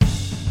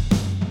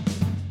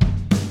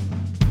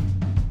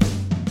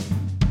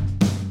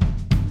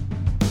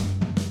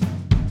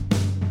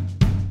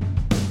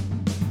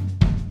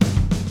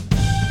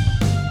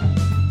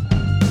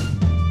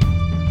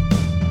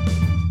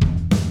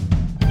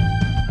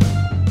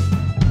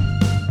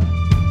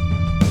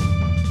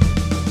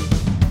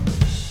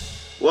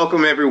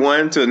Welcome,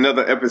 everyone, to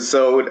another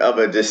episode of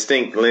A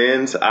Distinct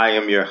Lens. I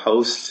am your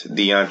host,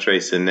 DeAndre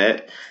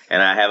Sinet,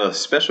 and I have a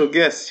special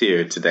guest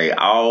here today,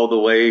 all the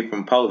way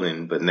from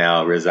Poland, but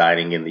now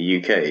residing in the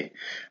UK.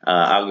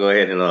 I'll go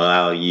ahead and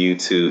allow you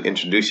to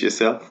introduce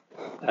yourself.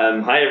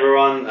 Hi,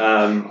 everyone.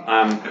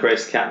 I'm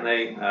Kris.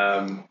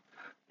 I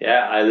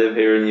live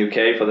here in the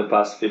UK for the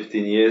past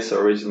 15 years,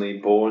 originally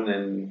born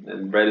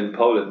and bred in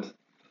Poland.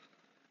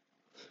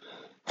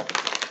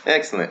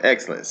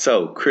 Excellent.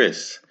 So,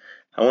 Kris,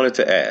 I wanted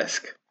to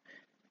ask,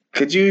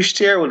 could you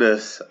share with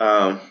us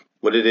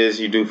what it is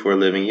you do for a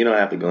living? You don't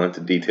have to go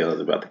into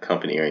details about the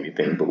company or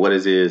anything, but what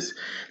it is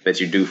that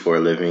you do for a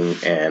living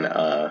and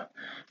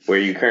where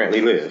you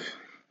currently live.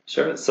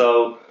 Sure.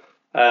 So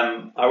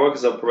I work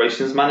as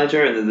operations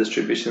manager in the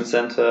distribution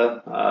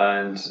center,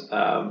 and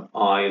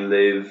I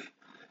live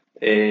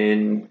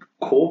in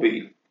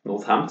Corby,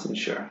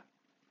 Northamptonshire.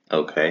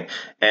 Okay.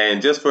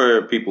 And just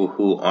for people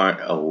who aren't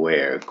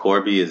aware,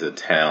 Corby is a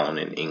town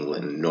in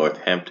England.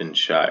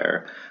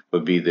 Northamptonshire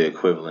would be the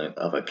equivalent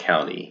of a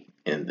county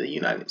in the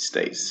United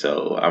States.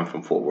 So I'm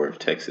from Fort Worth,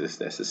 Texas.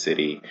 That's the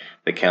city.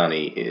 The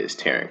county is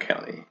Tarrant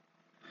County.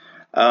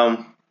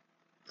 So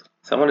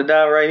I want to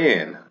dive right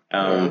in.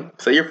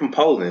 So you're from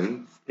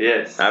Poland.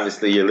 Yes.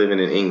 Obviously, you're living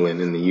in England,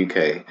 in the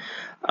UK.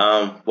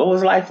 What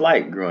was life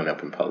like growing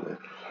up in Poland?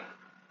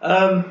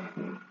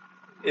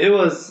 It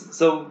was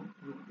so.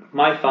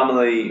 My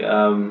family,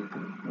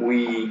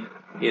 we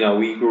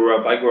grew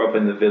up. I grew up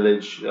in the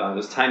village.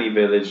 This tiny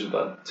village,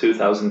 about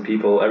 2,000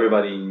 people.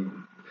 Everybody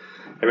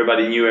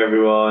knew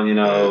everyone.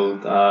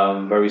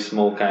 Very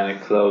small, kind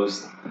of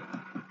closed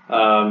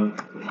group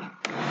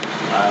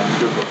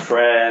of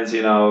friends.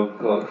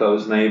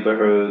 Close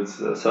neighborhoods.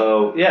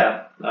 So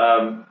yeah,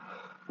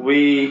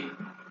 we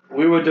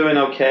were doing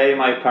okay.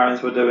 My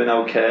parents were doing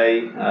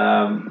okay.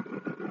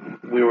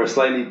 We were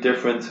slightly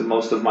different to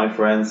most of my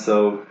friends,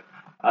 so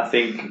I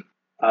think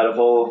out of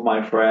all of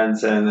my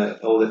friends and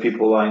all the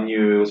people I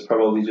knew, it was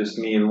probably just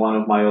me and one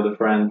of my other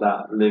friends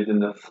that lived in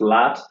the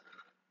flat.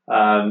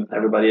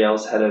 Everybody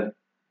else had a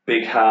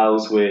big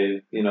house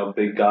with,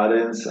 big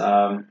gardens.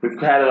 We've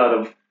had a lot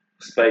of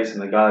space in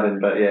the garden,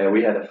 but yeah,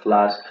 we had a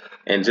flat.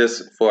 And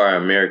just for our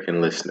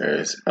American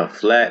listeners, a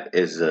flat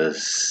is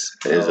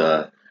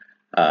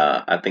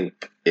I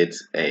think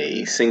it's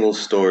a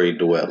single-story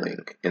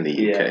dwelling in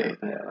the UK.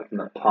 Yeah, like an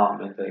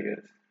apartment, I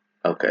guess.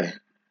 Okay.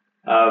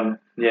 So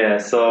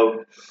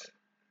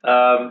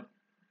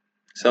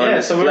in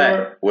this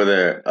flat, were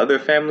there other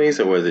families,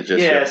 or was it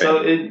just your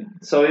family?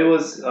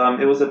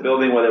 It was a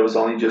building where there was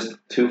only just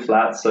two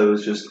flats, so it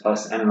was just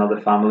us and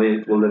another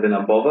family who living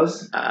above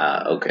us.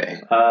 Okay.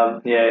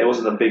 It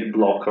wasn't a big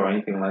block or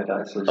anything like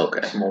that, so it was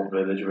a small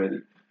village,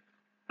 really.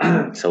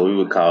 So we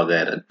would call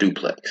that a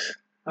duplex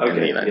in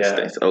the United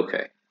States.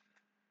 Okay.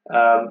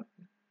 So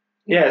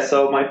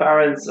my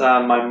parents,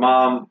 my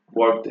mom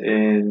worked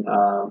in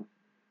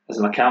as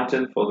an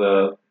accountant for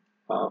the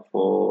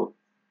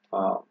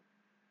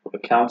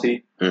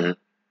county, mm-hmm.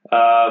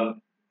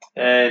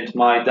 And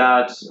my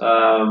dad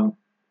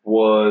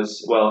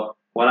was,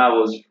 when I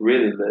was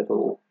really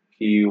little,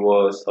 he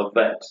was a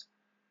vet,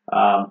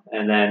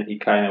 and then he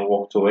kind of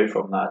walked away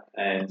from that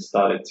and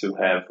started to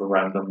have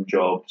random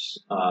jobs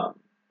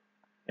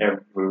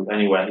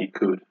anywhere he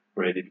could,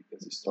 really,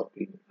 because he stopped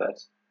being a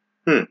vet.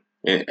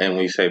 And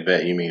when you say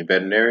vet, you mean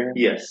veterinarian?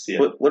 Yes.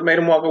 Yeah. What made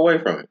him walk away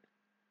from it?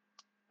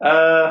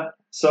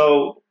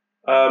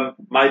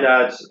 My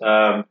dad, he's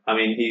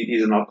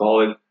an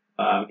alcoholic.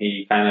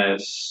 He kind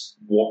of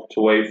walked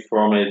away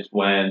from it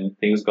when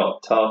things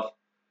got tough.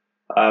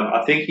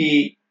 I think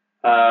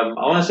I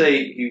want to say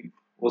he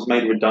was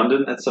made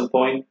redundant at some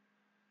point.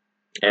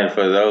 And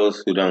for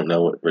those who don't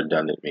know what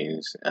redundant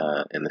means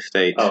in the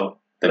States,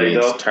 that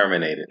means off.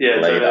 Terminated. Yeah,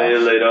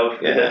 laid off.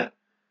 Yeah.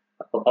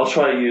 I'll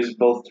try to use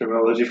both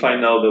terminology if I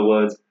know the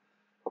words.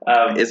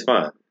 It's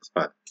fine.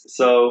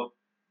 So,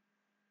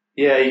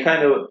 yeah,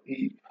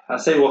 I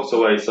say walked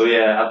away. So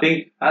yeah, I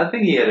think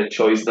he had a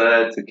choice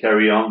there to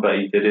carry on, but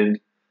he didn't.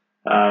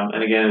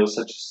 And again, it was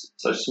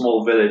such a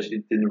small village;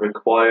 it didn't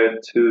require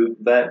two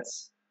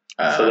vets.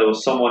 So there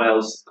was someone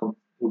else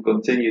who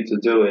continued to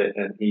do it,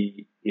 and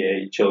he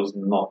chose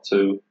not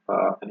to,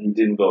 and he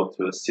didn't go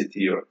to a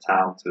city or a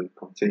town to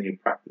continue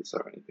practice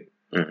or anything.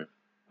 Mm-hmm.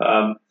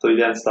 So he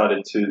then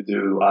started to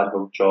do ad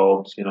hoc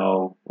jobs.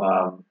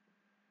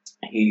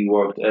 He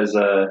worked as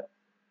a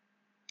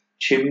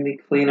chimney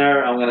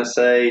cleaner, I'm going to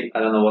say. I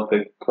don't know what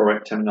the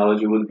correct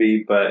terminology would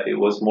be, but it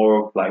was more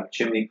of like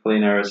chimney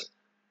cleaners,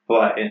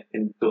 but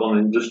on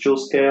an industrial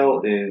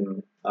scale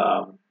in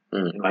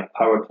like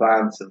power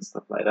plants and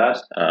stuff like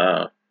that.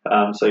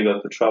 So I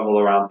got to travel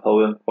around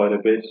Poland quite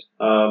a bit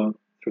through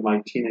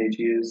my teenage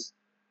years.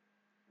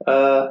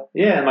 And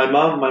my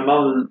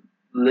mom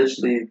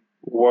literally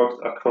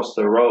worked across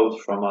the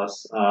road from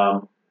us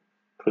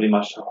pretty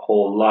much her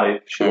whole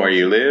life. Where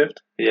you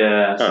lived?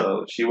 Yeah,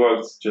 so she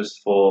worked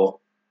just for,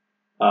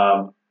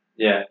 I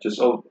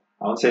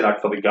would say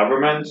like for the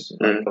government,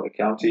 for the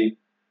county.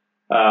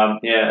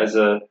 Yeah, as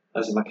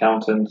an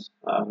accountant,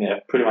 yeah,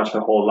 pretty much her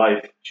whole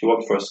life. She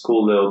worked for a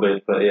school a little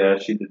bit, but yeah,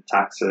 she did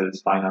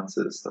taxes,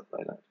 finances, stuff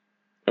like that.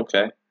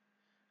 Okay.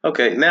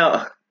 Okay.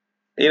 Now,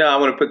 I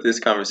want to put this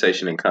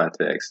conversation in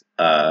context,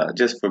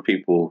 just for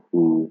people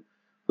who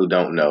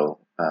don't know.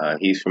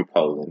 He's from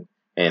Poland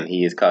and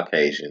he is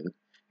Caucasian,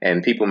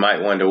 and people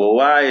might wonder, well,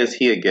 why is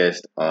he a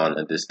guest on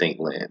A Distinct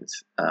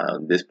Lens?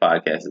 This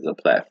podcast is a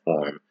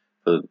platform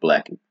for the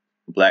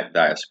black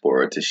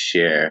diaspora to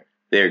share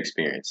their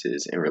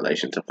experiences in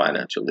relation to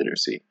financial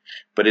literacy,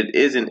 but it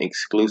isn't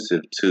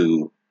exclusive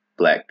to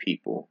black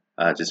people.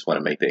 I just want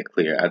to make that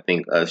clear. I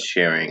think us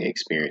sharing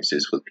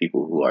experiences with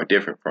people who are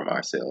different from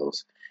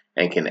ourselves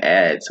and can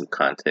add some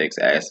context,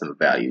 add some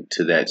value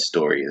to that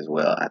story as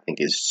well, I think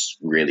is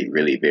really,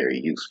 really very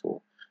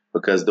useful.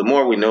 Because the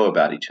more we know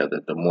about each other,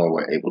 the more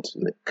we're able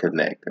to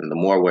connect. And the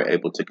more we're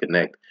able to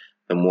connect,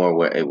 the more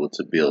we're able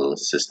to build a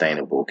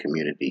sustainable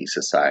community,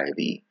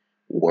 society,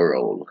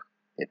 world,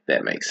 if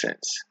that makes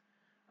sense.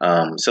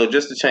 So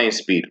just to change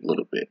speed a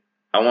little bit,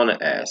 I want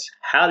to ask,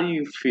 how do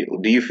you feel?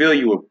 Do you feel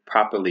you were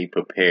properly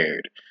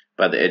prepared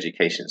by the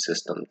education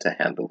system to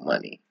handle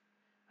money?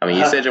 I mean,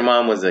 you said your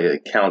mom was an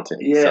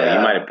accountant, so you might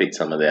Yeah. have picked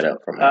some of that up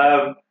from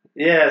her.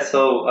 Yeah.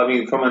 So I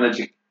mean, from an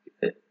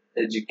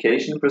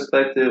education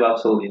perspective,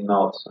 absolutely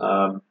not.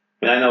 I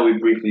know we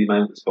briefly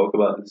spoke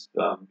about this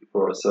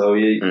before. So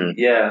Mm,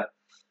 yeah,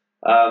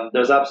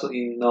 there's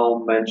absolutely no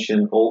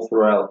mention all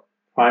throughout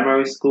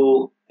primary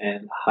school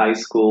and high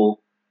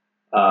school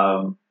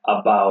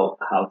about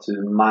how to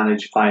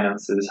manage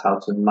finances, how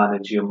to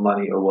manage your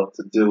money, or what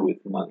to do with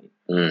money.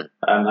 mm.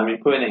 I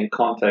mean, putting it in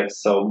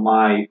context, so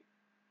my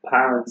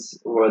parents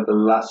were the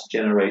last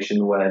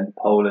generation when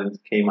Poland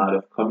came out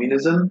of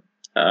communism.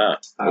 Ah,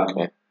 Um,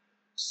 okay.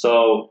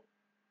 so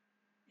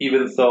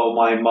even though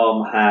my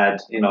mom had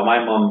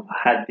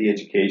the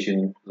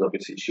education, because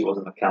obviously she was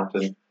an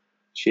accountant,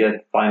 she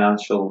had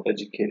financial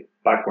educate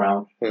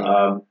background.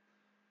 Mm,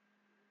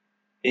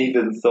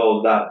 Even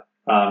though that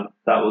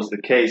was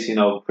the case,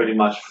 pretty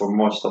much for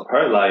most of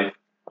her life,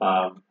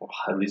 or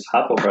at least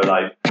half of her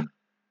life,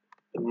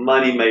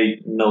 money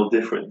made no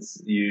difference.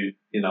 It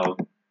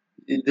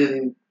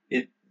didn't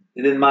it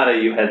didn't matter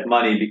you had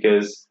money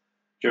because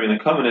during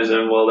the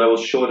communism, well, there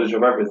was shortage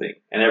of everything,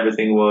 and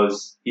everything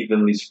was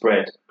evenly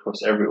spread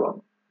across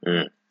everyone.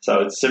 mm.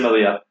 So it's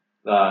similarly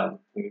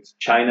it's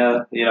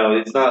China.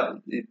 It's not.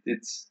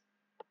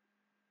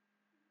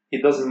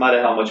 It doesn't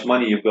matter how much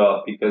money you've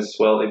got because,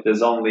 well, if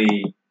there's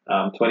only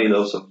 20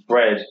 loaves of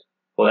bread,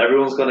 well,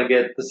 everyone's going to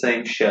get the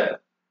same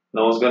share.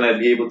 No one's going to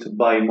be able to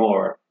buy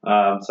more.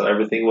 So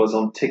everything was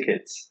on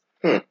tickets.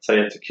 Hmm. So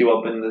you had to queue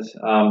up in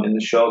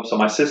the shop. So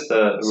my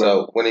sister.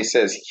 So when he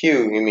says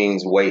queue, he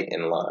means wait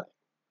in line.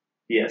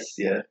 Yes,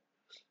 yeah.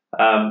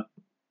 Um,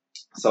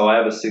 so I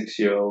have a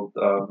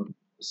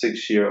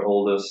 6-year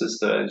older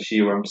sister, and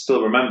she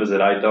still remembers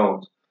it. I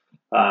don't.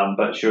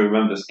 But she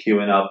remembers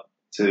queuing up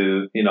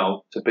to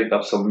pick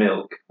up some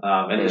milk.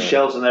 And the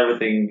shelves and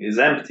everything is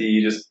empty.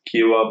 You just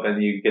queue up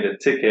and you get a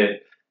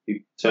ticket.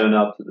 You turn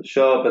up to the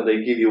shop and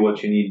they give you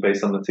what you need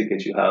based on the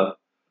ticket you have.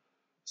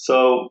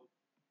 So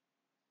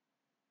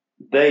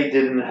they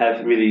didn't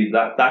have really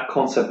that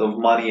concept of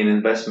money and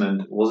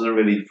investment wasn't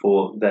really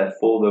for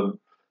them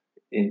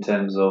in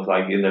terms of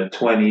like in their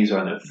 20s or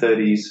in their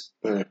 30s.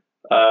 Mm.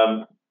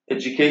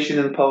 Education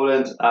in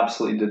Poland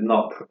absolutely did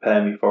not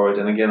prepare me for it.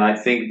 And again, I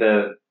think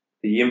that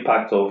the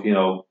impact of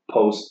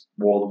post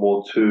World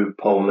War II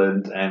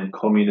Poland and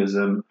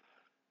communism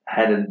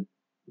had a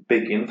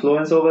big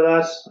influence over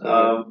that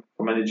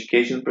from an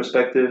education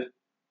perspective.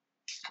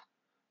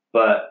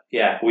 But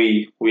yeah,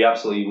 we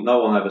absolutely no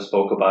one ever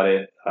spoke about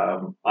it.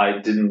 I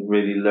didn't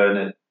really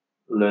learn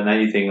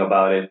anything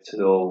about it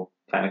till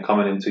kind of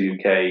coming into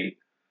UK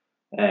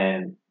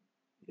and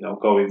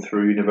going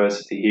through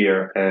university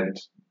here and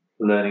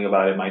learning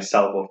about it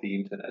myself off the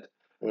internet.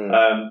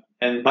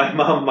 And my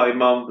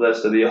mom,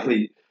 bless her, the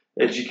only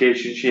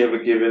education she ever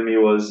given me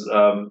was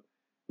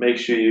make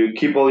sure you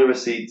keep all your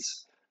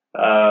receipts,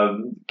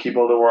 keep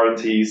all the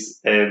warranties,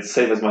 and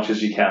save as much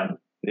as you can.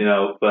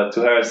 But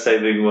to her,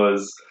 saving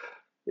was,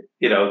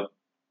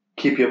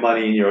 keep your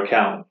money in your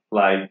account,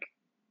 like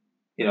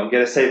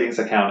get a savings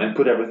account and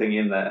put everything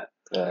in there.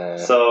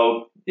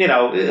 So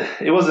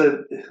it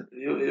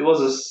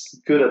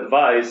was good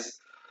advice,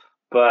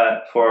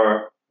 but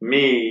for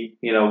me,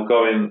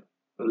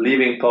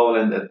 leaving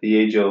Poland at the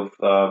age of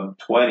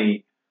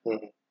 20,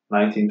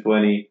 19,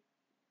 20,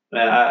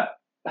 and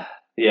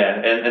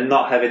and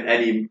not having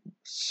any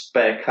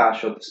spare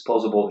cash or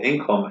disposable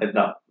income at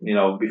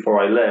that,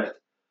 before I left,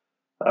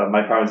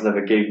 my parents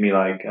never gave me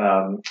like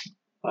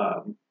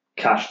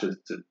cash to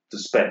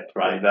spend,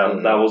 right?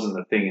 That wasn't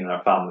a thing in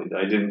our family.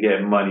 I didn't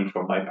get money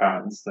from my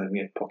parents. I didn't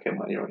get pocket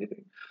money or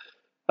anything.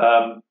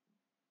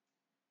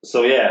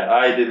 So yeah,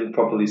 I didn't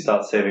properly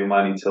start saving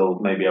money till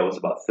maybe I was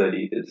about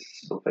 30 years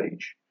of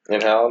age.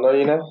 And how old are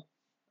you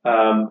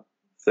now?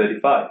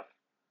 35.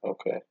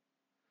 Okay.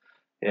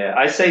 Yeah,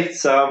 I saved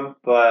some,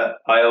 but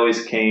I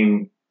always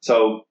came.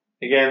 So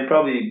again,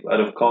 probably out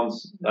of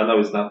I know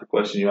it's not the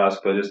question you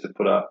asked, but just to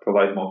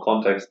provide more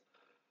context.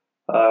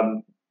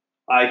 Um,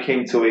 I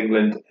came to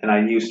England and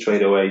I knew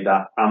straight away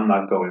that I'm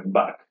not going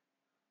back.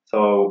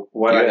 So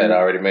when You I, had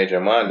already made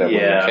your mind up when you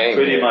yeah, came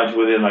pretty here. much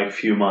within like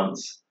few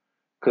months,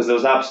 because there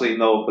was absolutely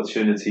no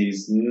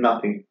opportunities,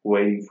 nothing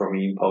waiting for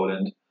me in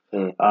Poland.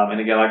 Mm. And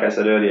again, like I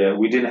said earlier,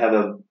 we didn't have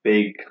a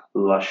big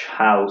lush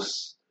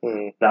house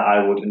that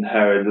I would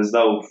inherit. There's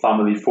no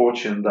family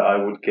fortune that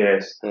I would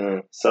get.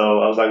 So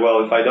I was like,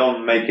 well, if I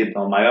don't make it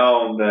on my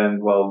own, then,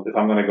 well, if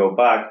I'm going to go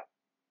back,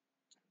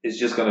 it's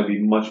just going to be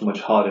much,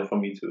 much harder for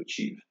me to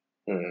achieve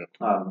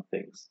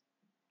things.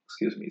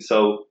 Excuse me.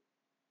 So,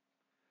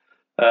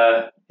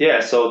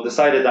 so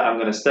decided that I'm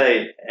going to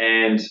stay.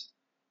 And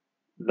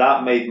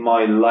that made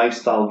my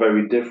lifestyle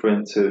very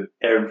different to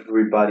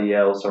everybody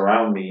else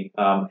around me.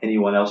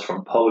 Anyone else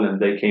from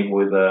Poland, they came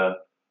with a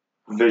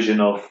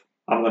vision of,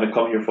 I'm going to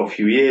come here for a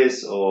few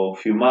years or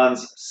a few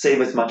months,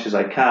 save as much as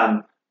I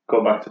can,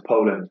 go back to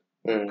Poland.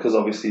 Because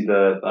obviously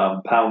the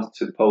pound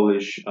to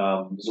Polish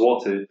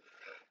zloty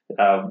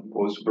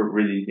was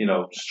really,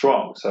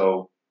 strong.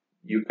 So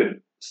you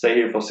could stay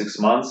here for 6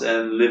 months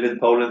and live in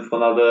Poland for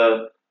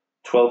another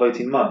 12,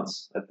 18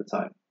 months at the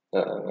time,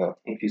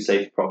 if you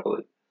saved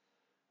properly.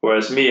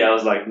 Whereas me, I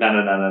was like, no,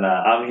 no, no, no, no.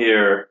 I'm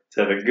here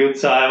to have a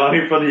good time. I'm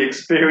here for the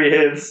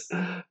experience.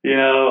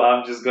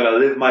 I'm just going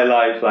to live my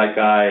life like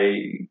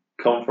I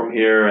come from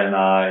here and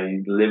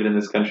I lived in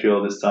this country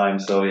all this time.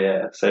 So,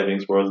 yeah,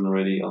 savings wasn't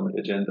really on the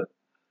agenda.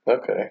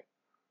 Okay.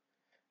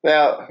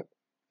 Now,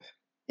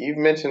 you've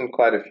mentioned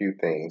quite a few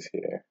things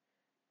here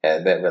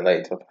that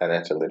relate to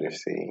financial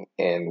literacy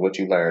and what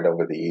you learned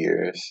over the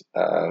years.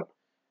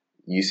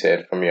 You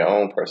said from your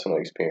own personal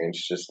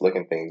experience, just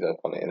looking things up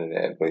on the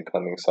internet,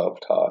 becoming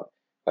self-taught,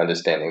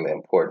 understanding the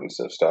importance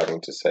of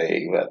starting to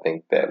save. I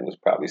think that was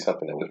probably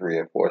something that was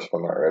reinforced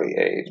from an early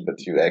age,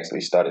 but you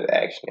actually started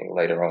actioning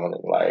later on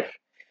in life.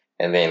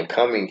 And then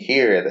coming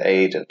here at the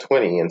age of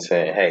 20 and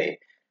saying, hey,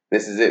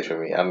 this is it for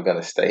me. I'm going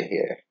to stay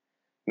here.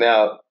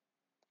 Now,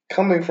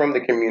 coming from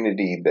the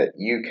community that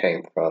you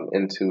came from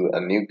into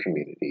a new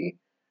community,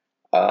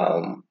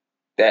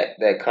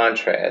 that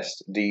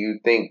contrast, do you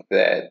think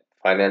that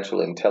financial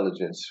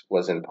intelligence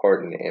was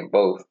important in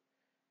both?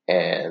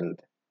 And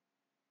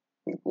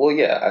well,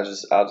 yeah, I'll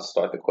just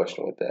start the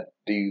question with that.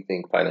 Do you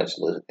think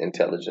financial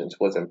intelligence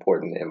was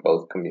important in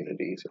both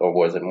communities, or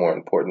was it more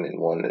important in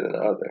one than the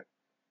other?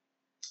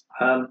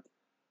 Um,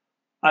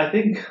 I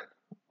think,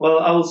 well,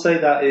 I will say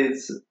that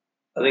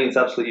I think it's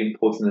absolutely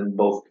important in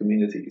both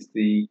communities.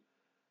 The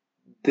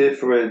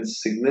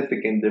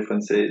significant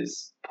difference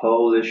is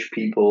Polish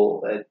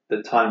people at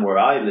the time where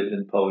I lived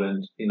in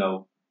Poland,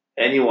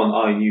 anyone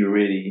I knew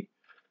really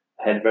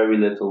had very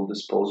little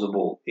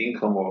disposable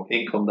income or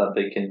income that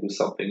they can do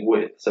something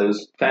with. So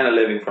it's kind of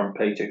living from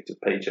paycheck to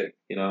paycheck,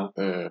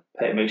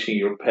 make sure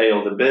you pay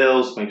all the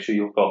bills, make sure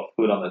you've got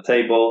food on the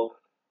table.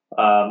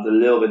 The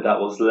little bit that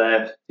was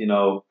left,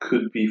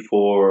 could be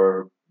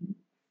for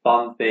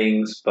fun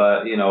things,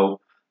 but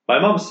my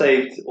mom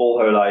saved all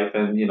her life,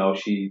 and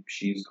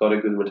she's got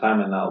a good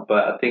retirement now.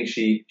 But I think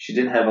she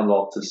didn't have a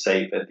lot to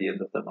save at the end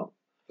of the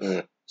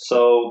month.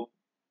 So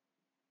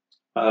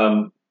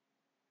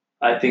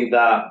I think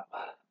that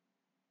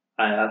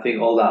I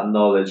think all that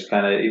knowledge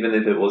kind of, even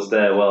if it was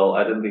there, well,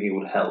 I don't think it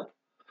would help.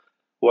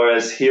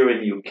 Whereas here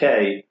in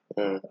UK,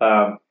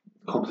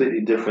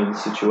 completely different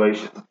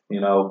situation.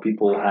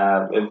 People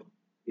have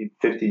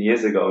 15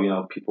 years ago,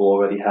 people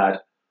already had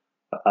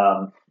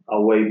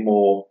a way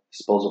more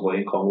disposable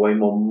income, way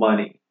more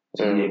money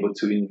to be able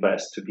to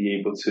invest, to be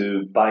able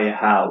to buy a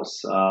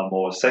house,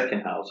 or a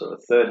second house or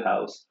a third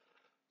house,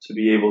 to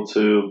be able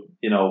to,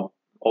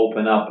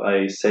 open up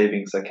a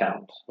savings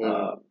account.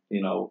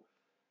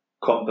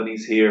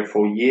 Companies here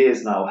for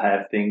years now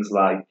have things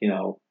like,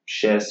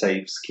 share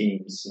save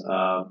schemes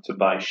to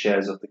buy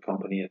shares of the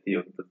company at the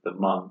end of the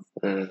month.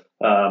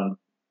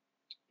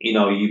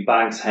 You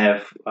banks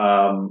have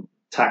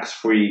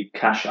tax-free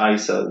cash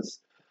ISAs,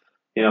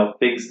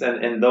 things,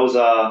 and those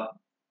are,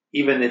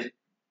 even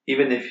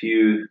if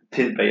you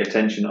didn't pay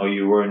attention or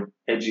you weren't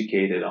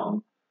educated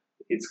on,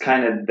 it's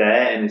kind of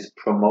there and it's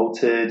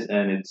promoted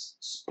and it's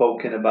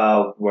spoken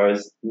about,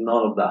 whereas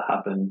none of that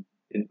happened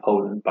in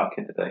Poland back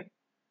in the day.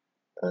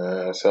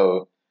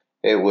 So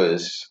it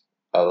was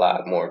a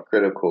lot more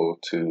critical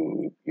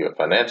to your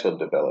financial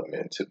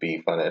development to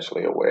be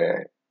financially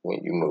aware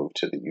when you moved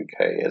to the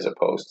UK as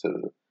opposed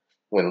to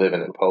when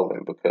living in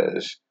Poland,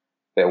 because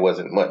there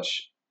wasn't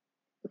much.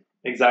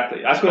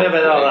 Exactly. I could have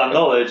had all that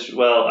knowledge.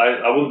 Well,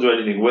 I wouldn't do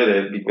anything with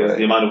it, because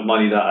the amount of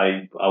money that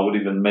I would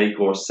even make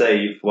or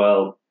save,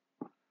 well,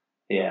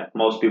 yeah,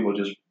 most people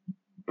just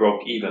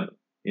broke even,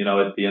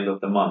 at the end of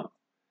the month.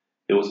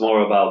 It was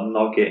more about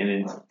not getting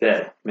into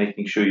debt,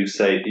 making sure you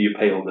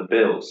pay all the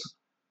bills.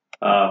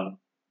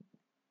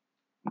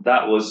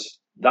 That was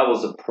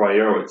a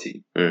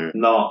priority,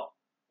 not,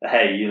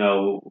 hey,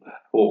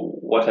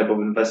 what type of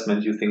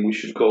investment do you think we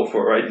should go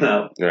for right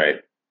now? Right.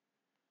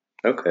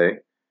 Okay.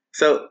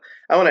 So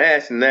I want to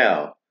ask,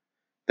 now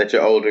that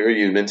you're older,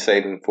 you've been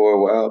saving for a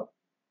while,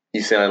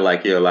 You sound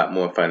like you're a lot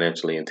more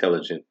financially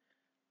intelligent,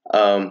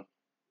 um,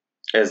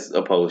 as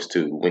opposed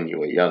to when you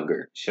were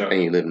younger Sure.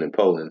 and you lived in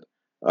Poland.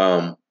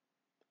 Um,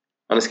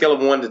 on a scale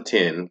of 1 to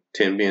 10,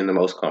 10 being the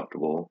most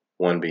comfortable,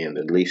 one being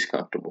the least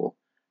comfortable,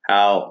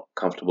 how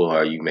comfortable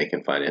are you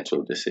making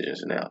financial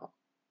decisions now?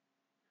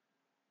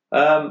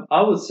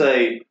 I would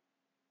say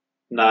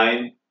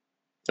 9.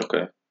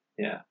 Okay.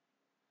 Yeah,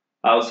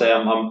 I would say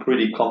I'm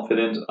pretty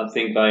confident. Uh,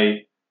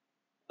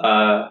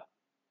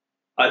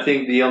 I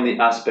think the only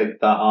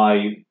aspect that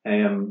I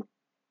am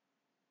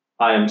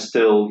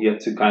still yet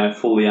to kind of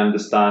fully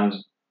understand,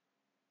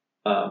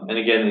 and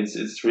again,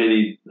 it's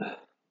really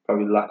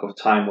probably lack of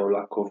time or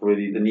lack of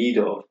really the need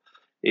of,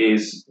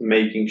 is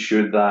making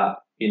sure that,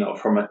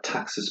 from a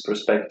taxes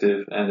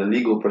perspective and a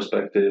legal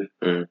perspective,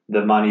 Mm.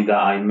 the money that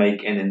I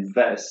make and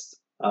invest,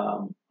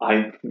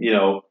 I you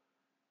know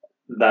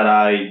that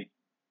I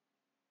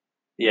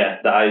yeah,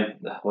 that I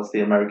what's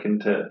the American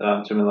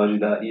terminology,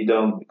 that you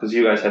don't, because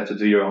you guys have to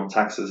do your own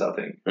taxes, I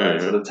think, right?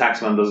 So Mm-hmm. the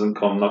taxman doesn't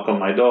come knock on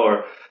my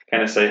door,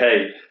 kind of say,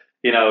 hey,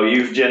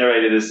 you've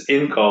generated this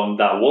income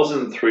that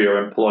wasn't through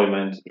your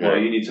employment. Well,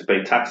 Right. you need to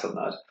pay tax on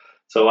that.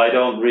 So I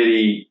don't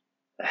really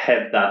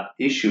have that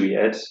issue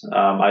yet.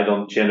 I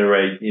don't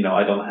generate,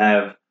 I don't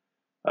have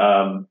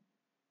um,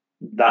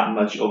 that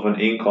much of an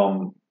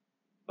income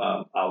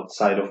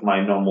outside of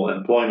my normal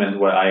employment,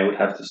 where I would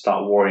have to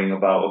start worrying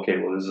about, okay,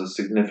 well, there's a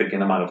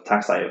significant amount of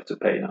tax I have to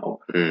pay now.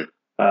 Mm.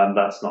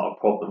 That's not a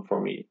problem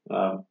for me,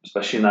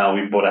 especially now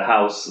we bought a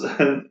house.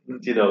 And,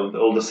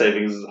 all the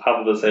savings, half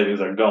of the savings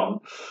are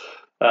gone.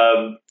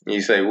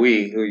 You say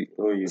we,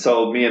 who are you?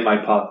 So me and my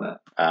partner,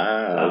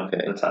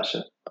 Okay.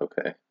 Natasha.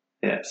 Okay.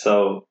 Yeah.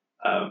 So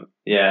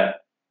yeah,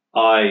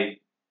 I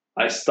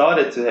I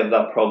started to have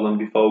that problem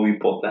before we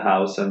bought the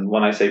house, and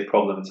when I say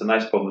problem, it's a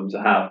nice problem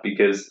to have,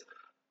 because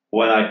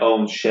when I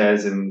owned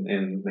shares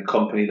in the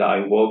company that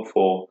I work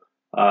for,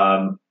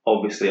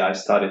 obviously I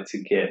started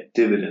to get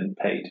dividend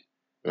paid,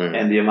 Mm.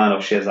 and the amount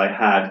of shares I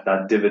had,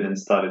 that dividend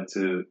started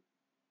to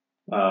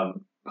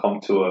come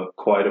to a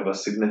quite of a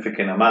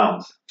significant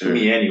amount to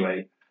me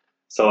anyway.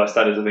 So I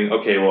started to think,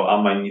 okay, well,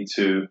 I might need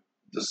to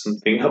do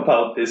something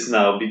about this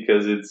now,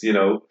 because it's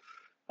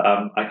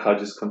I can't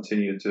just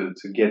continue to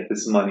get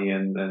this money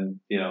and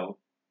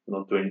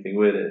not do anything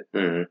with it.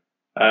 Mm.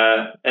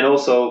 And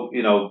also,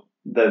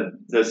 that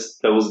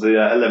there was the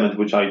element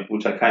which I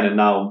kind of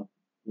now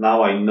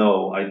I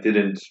know I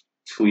didn't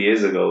 2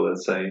 years ago,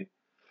 let's say.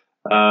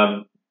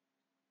 Um,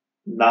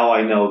 Now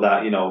I know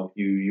that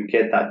you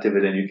get that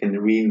dividend, you can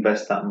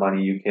reinvest that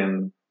money, you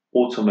can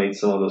automate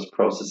some of those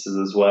processes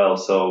as well.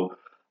 So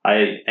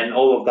and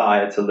all of that I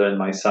had to learn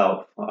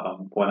myself.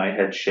 When I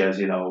had shares,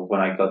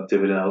 when I got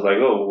dividend, I was like,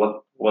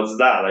 oh, what's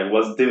that? Like,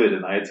 what's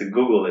dividend? I had to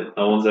Google it.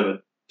 No one's ever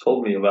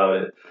told me about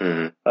it.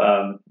 Mm.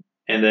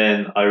 And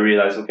then I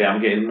realized, okay,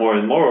 I'm getting more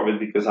and more of it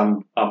because I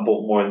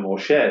bought more and more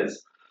shares.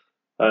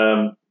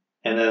 Um,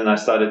 and then I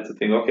started to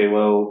think, okay,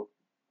 well,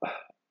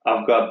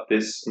 I've got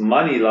this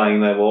money lying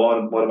there.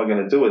 Well, what am I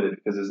going to do with it?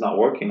 Because it's not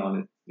working on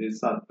it.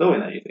 It's not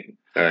doing anything.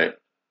 All right.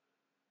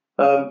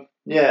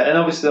 Yeah, and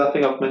obviously, I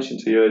think I've mentioned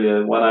to you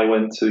earlier, when I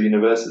went to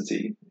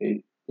university,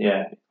 it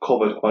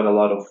covered quite a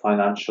lot of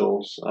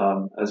financials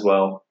as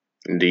well.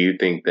 Do you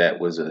think that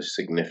was a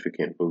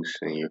significant boost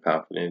in your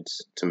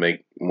confidence to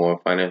make more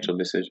financial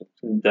decisions?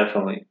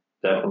 Definitely,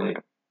 definitely.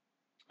 Okay.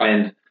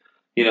 And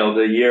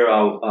the year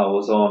I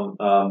was on,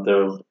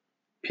 there were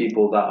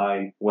people that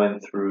I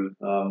went through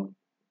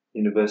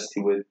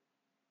university with.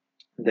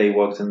 They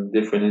worked in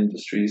different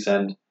industries,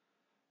 and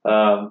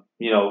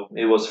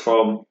it was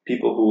from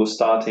people who were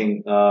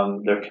starting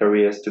their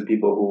careers to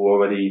people who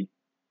already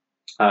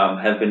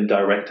have been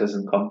directors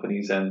in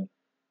companies, and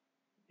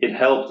it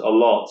helped a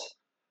lot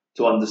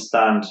to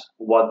understand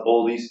what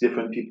all these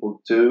different people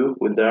do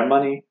with their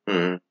money,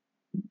 Mm.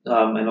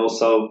 and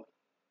also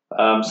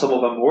some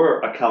of them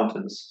were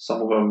accountants,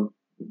 some of them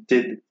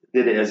did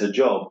it as a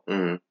job.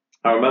 Mm.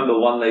 I remember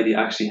one lady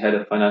actually had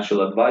a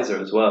financial advisor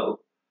as well,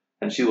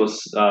 and she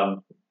was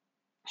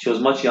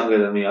much younger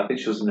than me. I think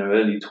she was in her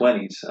early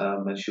 20s,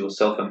 and she was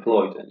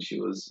self-employed, and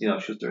she was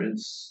doing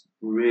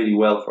really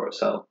well for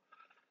herself.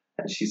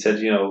 And she said,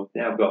 yeah,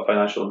 I've got a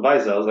financial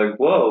advisor. I was like,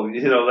 whoa,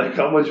 like,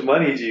 how much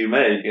money do you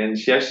make? And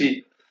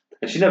she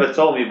never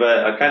told me,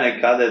 but I kind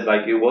of gathered,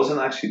 like, it wasn't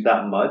actually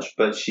that much,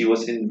 but she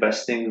was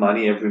investing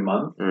money every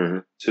month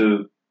Mm.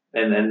 to,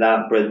 and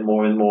that bred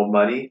more and more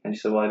money. And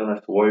she said, well, I don't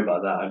have to worry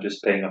about that. I'm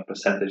just paying a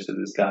percentage to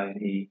this guy,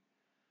 and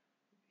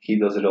he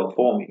does it all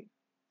for me.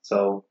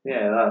 So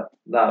yeah,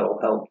 that all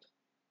helped.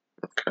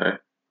 Okay.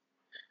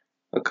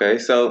 Okay.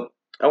 So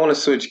I want to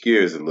switch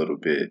gears a little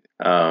bit.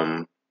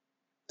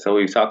 So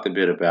we've talked a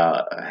bit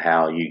about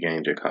how you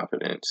gained your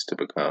confidence to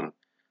become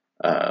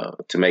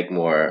to make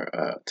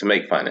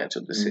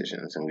financial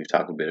decisions, and we've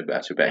talked a bit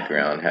about your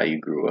background, how you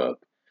grew up,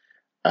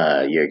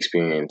 your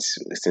experience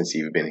since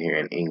you've been here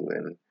in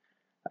England.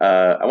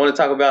 I want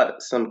to talk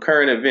about some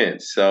current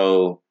events.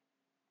 So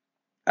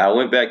I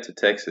went back to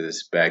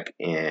Texas back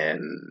in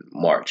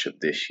March of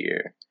this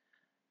year,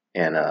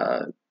 and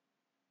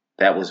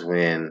that was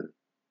when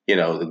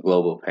the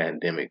global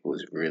pandemic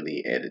was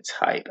really at its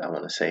height, I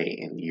want to say,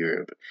 in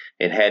Europe.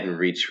 It hadn't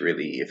reached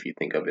really, if you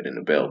think of it in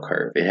a bell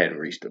curve, it hadn't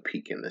reached a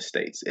peak in the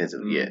States as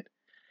of yet.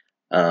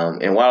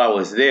 And while I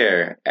was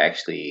there,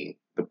 actually,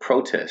 the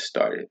protests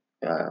started,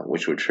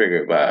 which were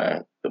triggered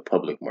by the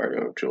public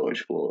murder of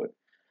George Floyd.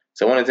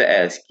 So I wanted to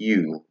ask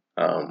you,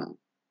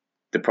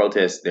 the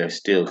protests, they're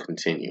still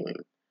continuing.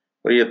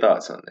 What are your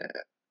thoughts on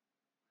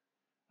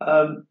that?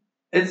 Um,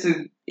 it's a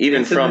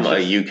Even it's an from a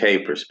interest,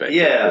 UK perspective,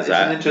 yeah, because it's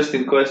an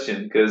interesting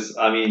question because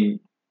I mean,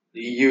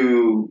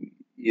 you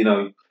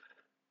know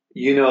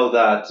you know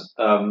that,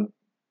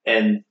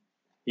 and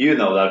you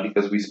know that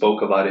because we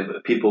spoke about it,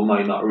 but people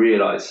might not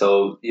realize.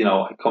 So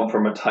I come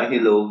from a tiny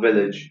little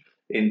village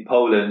in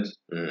Poland,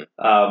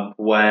 mm,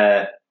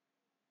 where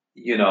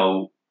you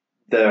know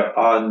there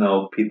are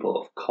no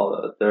people of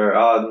color. There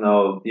are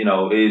no,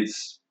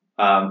 it's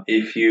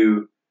if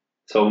you.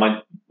 So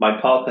my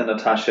partner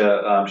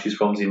Natasha, she's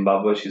from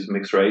Zimbabwe. She's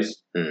mixed race,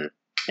 mm,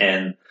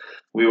 and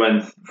we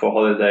went for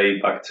holiday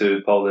back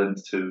to Poland,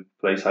 to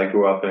a place I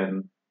grew up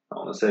in. I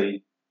want to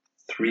say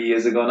 3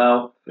 years ago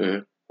now.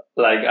 mm,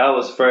 Like, I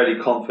was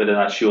fairly confident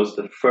that she was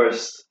the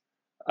first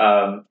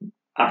um,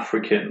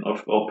 African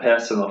or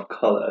person of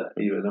color,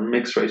 even a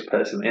mixed race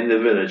person in the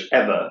village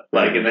ever,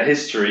 like in the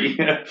history.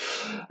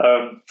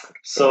 um,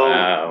 so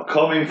wow.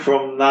 coming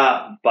from that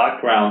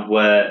background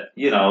where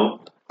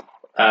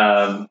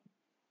um,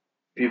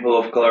 people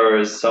of color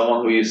is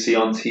someone who you see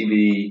on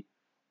TV.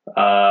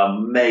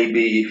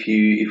 Maybe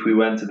if we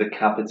went to the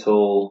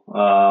capital,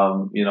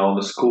 on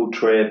a school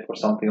trip or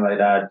something like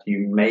that,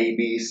 you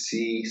maybe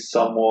see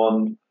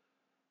someone,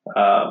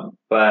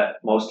 but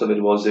most of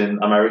it was in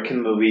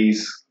American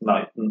movies,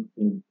 not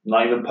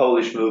even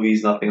Polish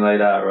movies, nothing like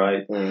that,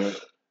 right? Mm,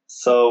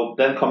 So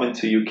then coming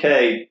to UK,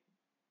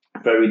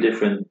 very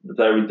different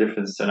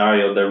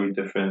scenario, very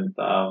different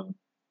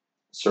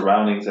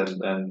surroundings,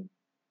 and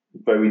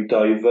very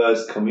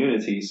diverse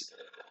communities.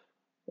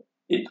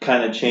 It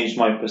kind of changed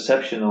my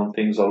perception on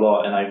things a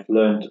lot, and I've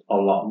learned a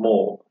lot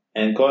more.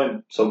 And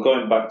going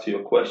back to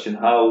your question,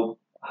 how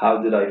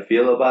did I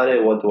feel about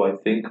it? What do I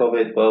think of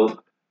it?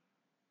 Well,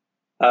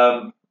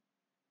 um,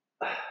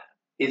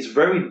 it's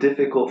very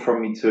difficult for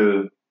me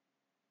to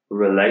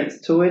relate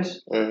to it,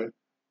 mm,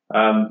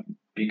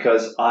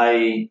 because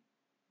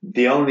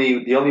the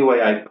only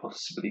way I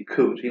possibly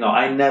could,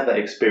 I never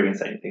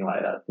experienced anything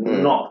like that,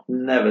 mm,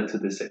 never to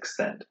this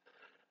extent.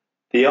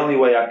 The only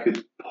way I could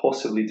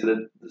possibly, to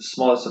the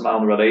smallest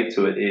amount, relate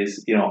to it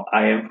is,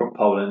 I am from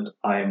Poland.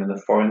 I am in a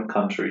foreign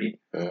country,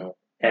 mm,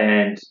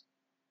 and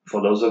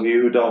for those of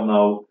you who don't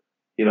know,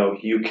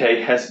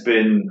 UK has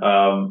been,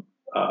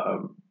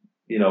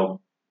 you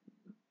know,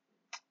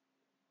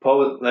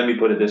 let me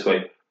put it this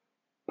way: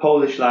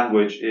 Polish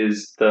language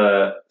is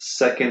the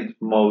second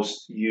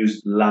most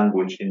used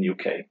language in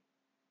UK.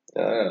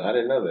 I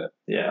didn't know that.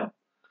 Yeah,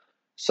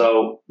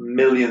 so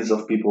millions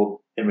of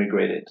people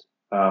immigrated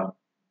um,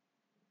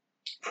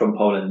 from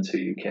Poland to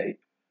UK,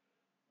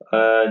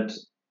 and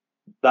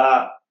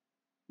that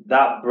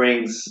that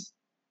brings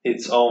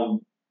its own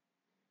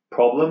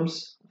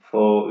problems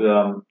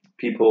for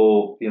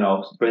people.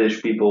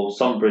 British people.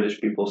 Some British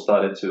people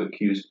started to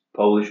accuse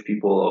Polish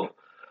people of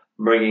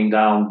bringing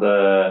down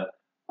the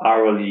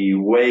hourly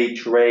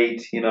wage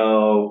rate.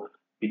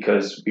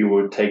 Because we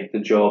would take the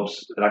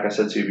jobs. Like I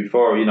said to you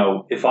before,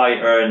 if I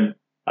earn,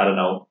 I don't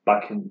know,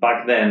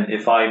 back then,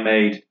 if I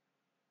made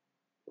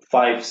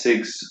 5,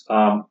 6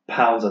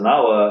 pounds an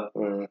hour,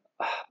 Mm.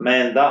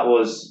 man, that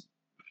was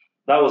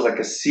like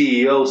a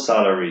CEO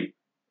salary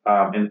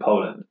in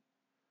Poland.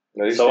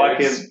 Are you So I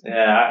serious? can,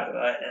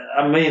 yeah,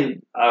 I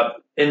mean,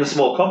 in a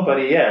small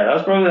company, yeah,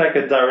 that's probably like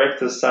a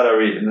director's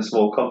salary in a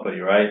small company,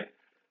 right?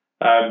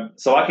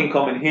 So I can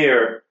come in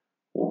here,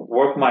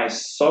 work my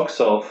socks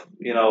off,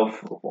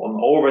 on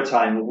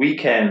overtime,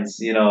 weekends,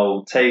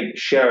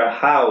 share a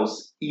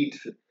house, eat,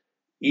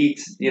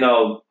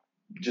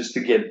 just to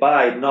get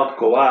by, not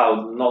go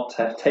out, not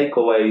have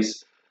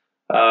takeaways,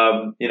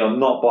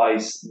 not buy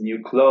new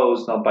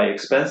clothes, not buy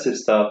expensive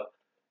stuff.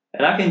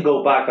 And I can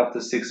go back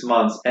after 6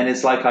 months, and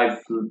it's like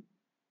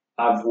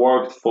I've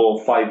worked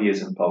for 5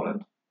 years in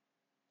Poland,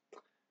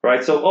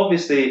 right? So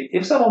obviously,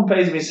 if someone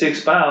pays me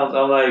 £6,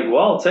 I'm like,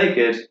 well, I'll take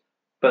it.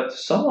 But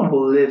someone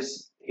who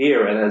lives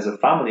here and has a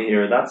family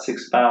here, that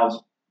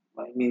 £6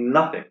 might mean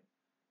nothing,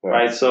 Right.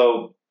 right?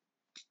 So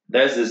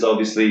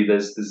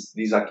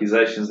these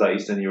accusations that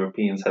Eastern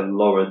Europeans have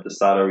lowered the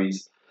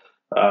salaries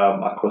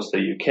across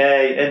the UK,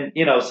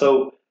 and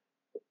so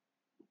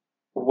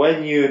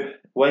when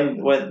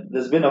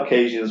there's been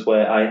occasions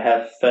where I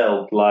have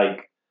felt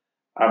like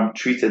I'm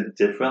treated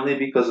differently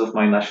because of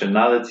my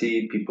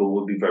nationality. People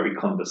would be very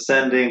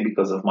condescending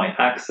because of my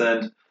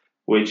accent,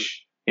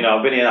 which,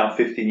 I've been here now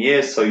 15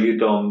 years, so you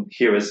don't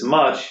hear as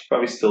much.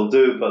 Probably still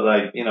do, but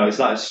it's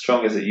not as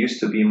strong as it used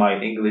to be. My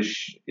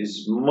English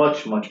is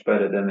much, much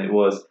better than it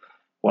was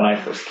when I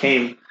first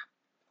came.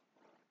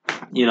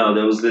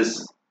 There was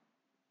this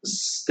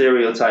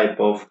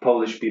stereotype of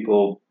Polish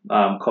people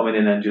coming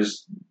in and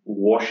just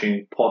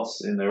washing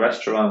pots in the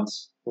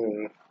restaurants.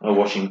 or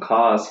washing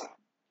cars.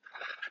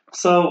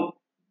 So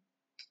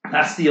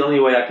that's the only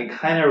way I can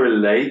kind of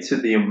relate to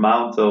the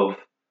amount of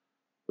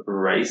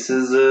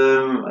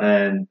racism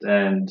and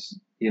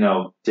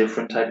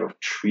different type of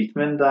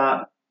treatment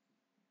that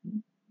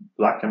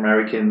Black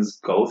Americans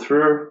go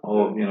through,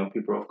 or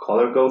people of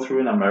color go through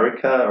in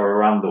America or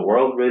around the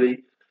world,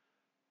 really.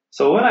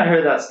 So when I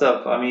heard that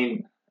stuff, I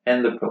mean,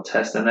 and the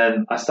protest, and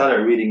then I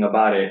started reading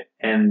about it,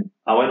 and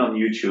I went on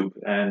YouTube,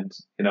 and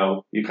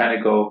you kind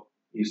of go,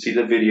 you see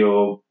the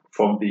video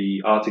from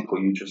the article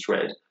you just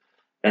read,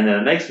 and then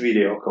the next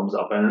video comes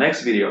up, and the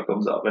next video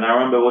comes up, and I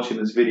remember watching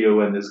this video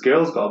when this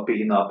girl got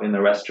beaten up in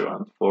the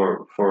restaurant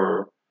for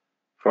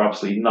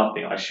absolutely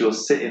nothing. Like she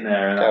was sitting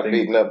there, and I think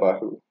beaten up by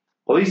who?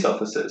 Police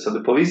officers. So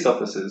the police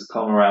officers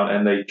come around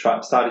and they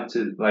started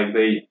to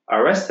they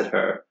arrested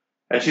her,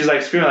 and she's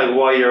like screaming like,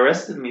 "Why you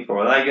arrested me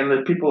for?" Like, and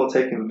the people are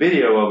taking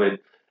video of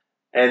it,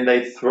 and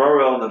they throw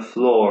her on the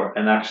floor,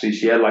 and actually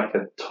she had like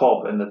a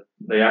top, and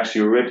they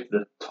actually ripped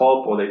the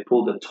top, or they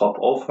pulled the top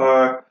off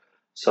her,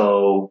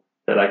 so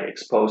they like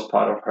exposed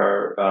part of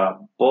her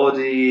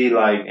body,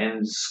 like,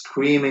 and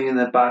screaming in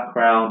the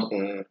background.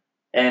 Mm.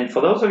 And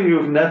for those of you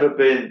who've never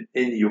been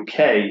in the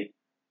UK,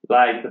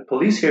 like the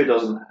police here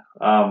doesn't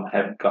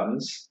have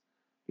guns.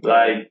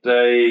 Like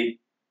they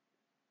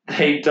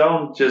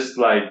don't just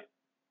like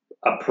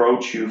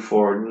approach you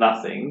for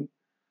nothing.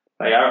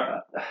 Like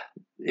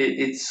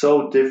it's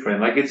so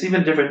different. Like it's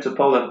even different to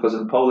Poland, because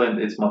in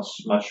Poland it's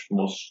much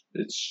more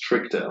it's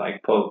stricter.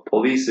 Like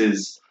police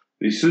is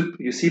you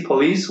see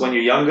police when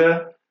you're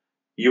younger,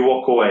 you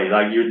walk away,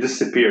 like you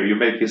disappear, you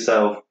make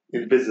yourself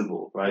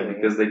invisible, right?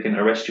 Mm-hmm. Because they can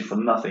arrest you for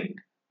nothing.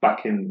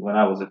 Back in when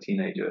I was a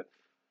teenager,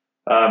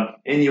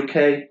 in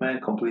UK, man,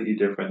 completely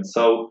different.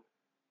 So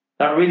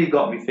that really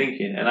got me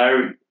thinking, and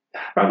I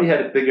probably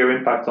had a bigger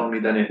impact on me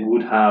than it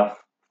would have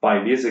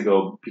 5 years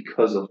ago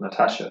because of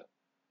Natasha.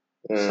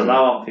 So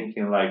now I'm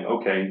thinking like,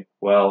 okay,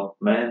 well,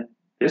 man,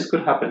 this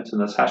could happen to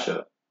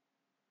Natasha.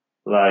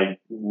 Like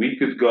we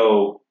could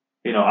go,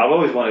 I've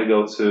always wanted to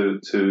go to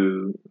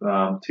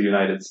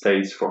United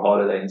States for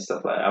holiday and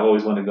stuff like that. I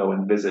always want to go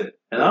and visit,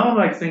 and now I'm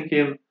like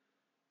thinking,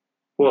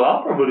 well,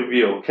 I'll probably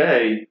be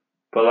okay,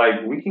 but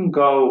like we can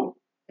go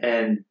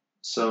and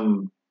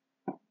some,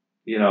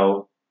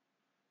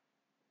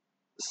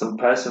 some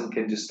person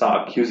can just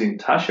start accusing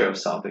Tasha of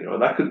something, or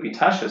that could be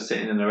Tasha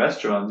sitting in a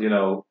restaurant,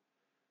 and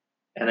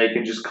they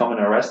can just come and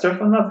arrest her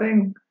for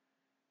nothing.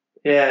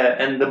 Yeah,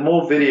 and the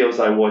more videos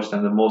I watched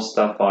and the more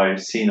stuff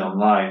I've seen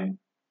online,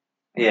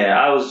 yeah,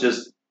 I was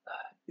just,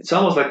 it's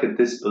almost like a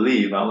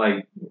disbelief. I'm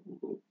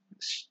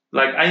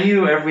like I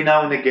knew every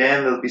now and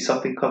again there'll be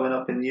something coming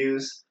up in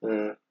news.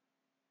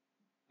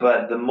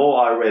 But the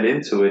more I read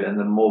into it and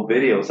the more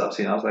videos I've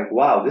seen, I was like,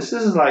 wow, this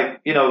is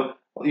like,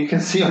 you can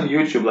see on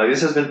YouTube, like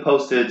this has been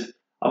posted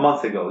a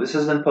month ago. This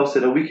has been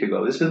posted a week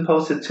ago. This has been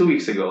posted 2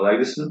 weeks ago. Like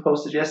this has been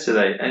posted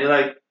yesterday. And you're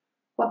like,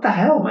 what the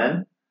hell,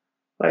 man?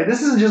 Like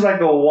this isn't just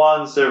like a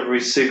once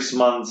every 6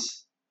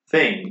 months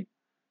thing.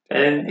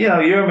 And,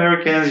 you're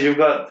Americans, you've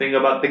got thing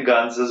about the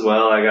guns as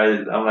well. Like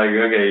I'm like,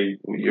 okay,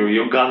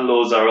 your gun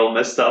laws are all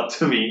messed up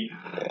to me.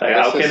 Like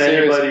how can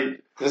anybody...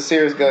 It's a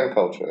serious gun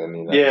culture in the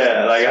United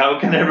States. Like how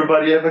can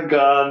everybody have a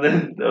gun?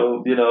 And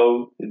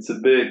it's a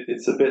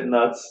bit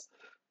nuts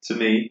to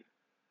me.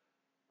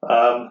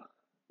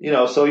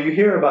 So you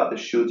hear about the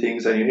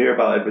shootings and you hear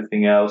about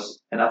everything else,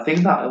 and I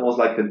think that almost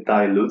like it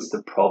dilutes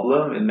the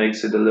problem. It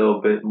makes it a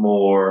little bit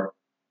more,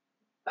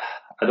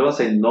 I don't want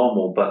to say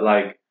normal, but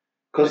like,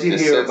 because you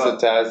hear about,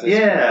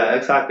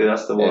 exactly,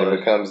 that's the word. It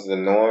becomes the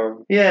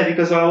norm. Yeah,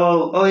 because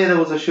there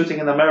was a shooting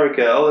in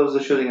America. Oh, there was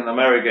a shooting in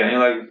America, and you're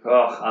like,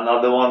 oh,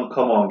 another one.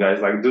 Come on,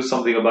 guys, like do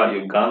something about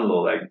your gun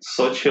law. Like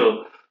sort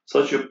your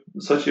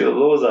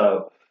laws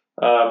out.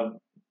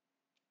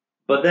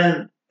 But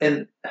then,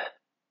 and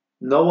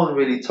no one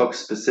really talks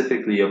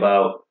specifically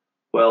about,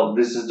 well,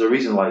 this is the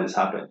reason why this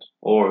happened,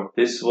 or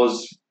this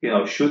was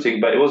shooting,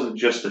 but it wasn't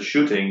just a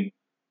shooting. It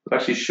was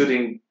actually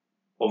shooting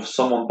of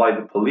someone by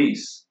the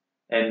police.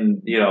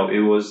 And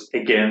it was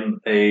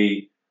again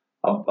a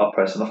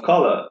person of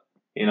color.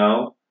 In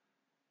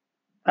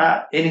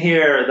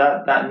here,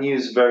 that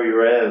news very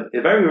rare.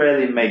 It very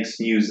rarely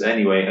makes news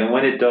anyway. And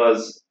when it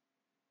does,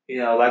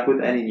 like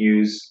with any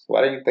news,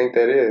 why do you think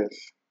that is?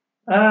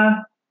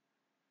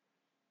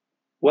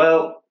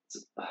 Well,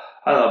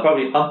 I don't know.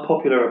 Probably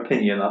unpopular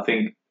opinion. I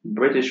think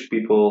British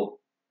people.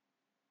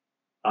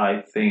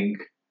 So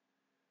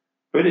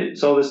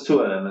there's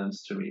two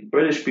elements to me.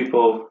 British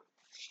people.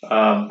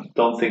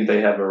 Don't think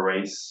they have a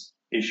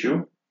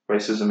racism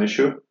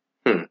issue.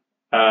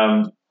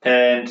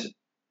 And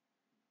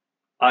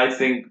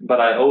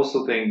I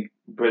also think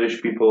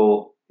British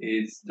people,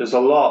 there's a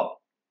lot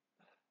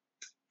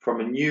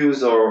from a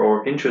news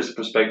or interest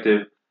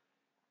perspective.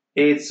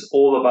 It's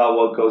all about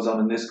what goes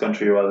on in this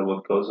country rather than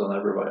what goes on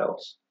everywhere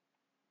else.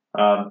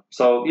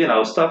 So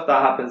stuff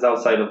that happens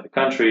outside of the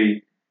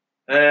country,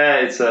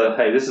 it's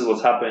hey, this is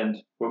what's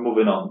happened. We're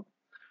moving on.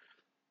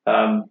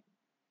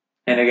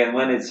 And again,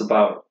 when it's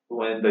about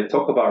when they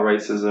talk about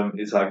racism,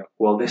 it's like,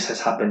 well, this has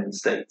happened in the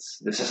States.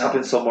 This has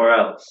happened somewhere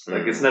else.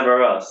 Like it's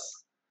never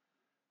us.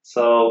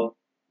 So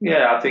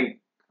yeah, I think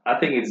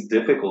it's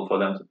difficult for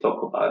them to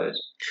talk about it.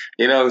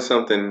 You know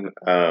something?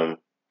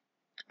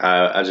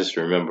 I just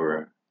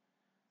remember.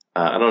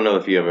 I don't know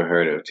if you ever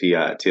heard of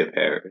T.I. Tip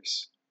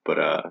Harris,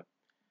 but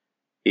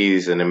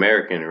he's an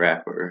American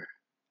rapper.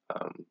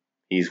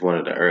 He's one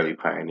of the early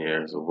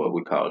pioneers of what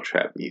we call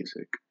trap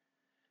music.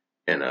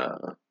 And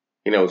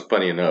it's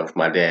funny enough,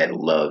 my dad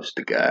loves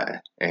the guy,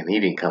 and he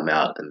didn't come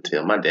out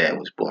until my dad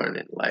was born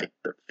in like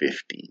the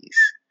 50s.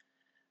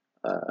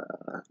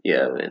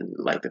 In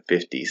like the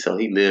 50s. So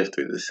he lived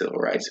through the civil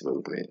rights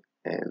movement.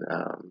 And,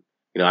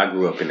 I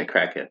grew up in the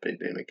crack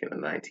epidemic in the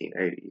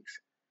 1980s.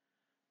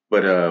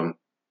 But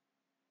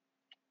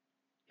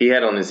he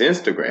had on his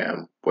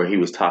Instagram where he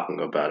was talking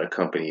about a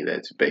company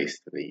that's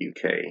based in the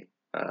UK.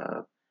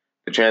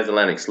 The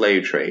transatlantic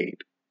slave trade,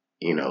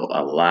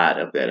 a lot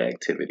of that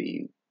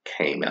activity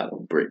came out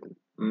of Britain.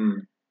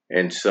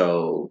 And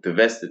so the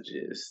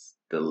vestiges,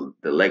 the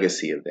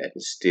legacy of that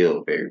is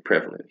still very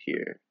prevalent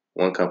here.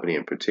 One company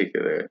in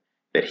particular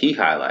that he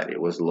highlighted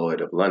was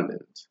Lloyd of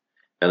London's.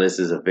 Now, this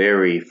is a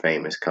very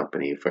famous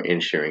company for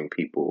insuring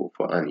people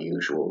for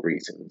unusual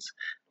reasons.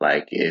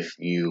 Like if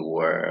you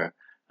were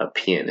a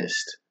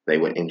pianist, they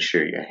would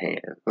insure your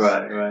hands.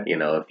 Right.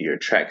 If you're a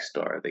track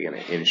star, they're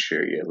going to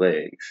insure your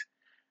legs.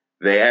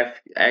 They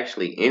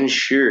actually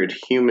insured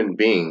human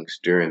beings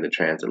during the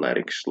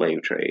transatlantic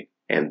slave trade.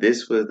 And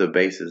this was the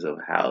basis of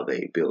how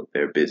they built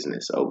their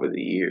business over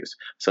the years.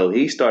 So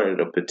he started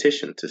a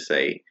petition to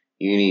say,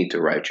 you need to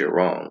right your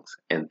wrongs,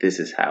 and this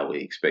is how we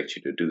expect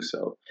you to do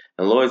so.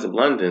 And Lloyd's of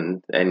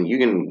London, and you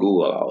can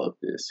Google all of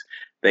this,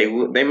 they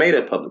made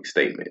a public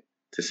statement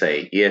to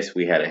say, yes,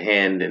 we had a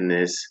hand in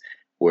this,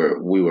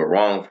 we were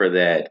wrong for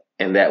that,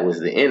 and that was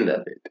the end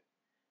of it.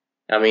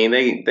 I mean,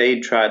 they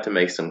tried to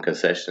make some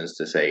concessions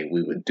to say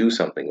we would do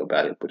something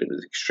about it, but it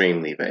was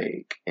extremely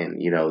vague,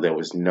 and there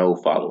was no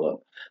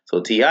follow-up.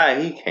 So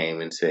T.I., he came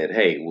and said,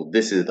 hey, well,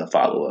 this is the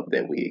follow-up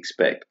that we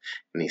expect.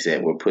 And he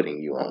said, we're putting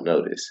you on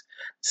notice.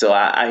 So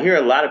I hear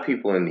a lot of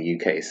people in the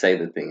UK say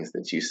the things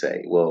that you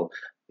say. Well,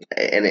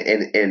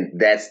 and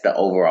that's the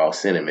overall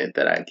sentiment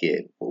that I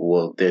get.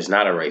 Well, there's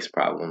not a race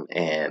problem,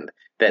 and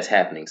that's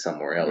happening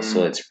somewhere else,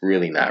 so it's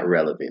really not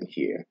relevant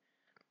here.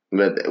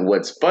 But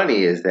what's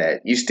funny is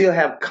that you still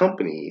have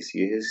companies,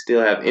 you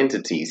still have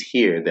entities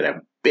here that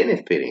are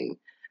benefiting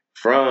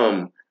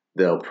from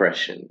the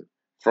oppression,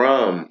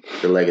 from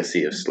the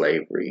legacy of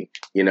slavery.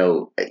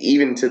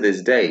 Even to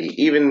this day,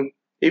 even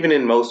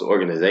in most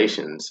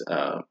organizations,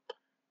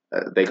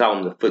 they call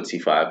them the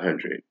FTSE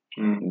 500.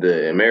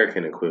 The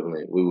American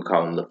equivalent, we would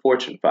call them the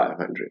Fortune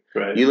 500.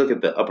 Right. You look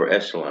at the upper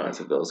echelons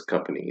of those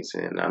companies,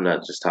 and I'm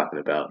not just talking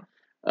about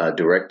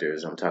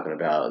directors. I'm talking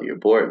about your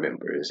board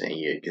members and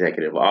your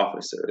executive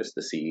officers,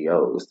 the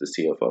CEOs, the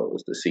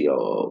CFOs, the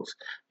COOs.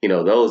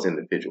 Those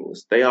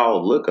individuals, they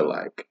all look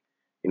alike.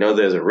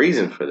 There's a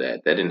reason for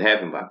that. That didn't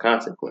happen by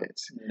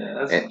consequence.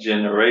 Yeah, that's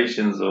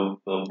generations of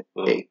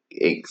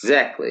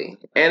Exactly.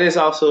 And it's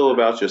also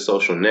about your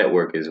social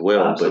network as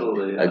well.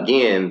 Absolutely, but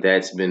again,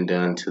 that's been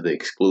done to the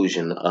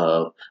exclusion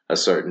of a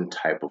certain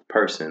type of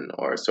person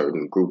or a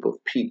certain group of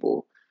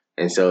people.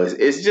 And so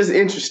it's just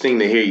interesting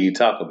to hear you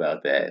talk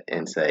about that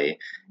and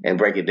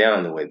break it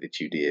down the way that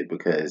you did,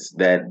 because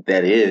that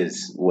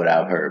is what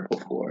I've heard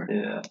before.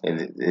 Yeah.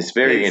 And it's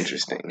very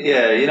interesting.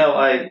 Yeah,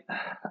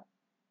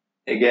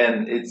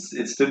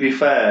 it's to be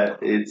fair,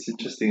 it's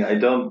interesting. I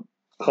don't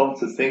come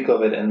to think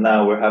of it, and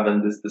now we're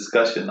having this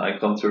discussion, I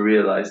come to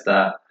realize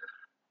that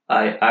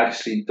I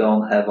actually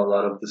don't have a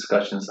lot of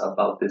discussions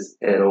about this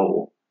at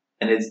all.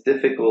 And it's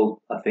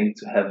difficult, I think,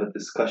 to have a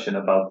discussion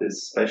about this,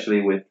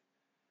 especially with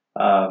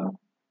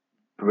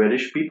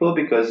British people,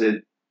 because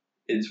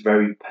it's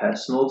very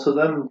personal to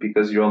them,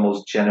 because you're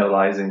almost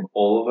generalizing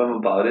all of them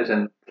about it,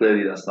 and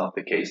clearly that's not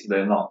the case.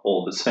 They're not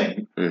all the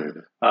same.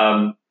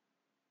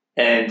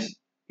 And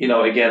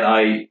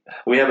again,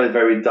 we have a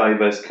very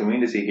diverse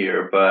community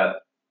here, but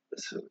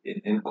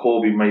in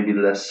Corby maybe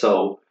less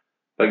so.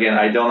 But again,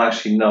 I don't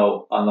actually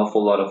know an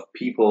awful lot of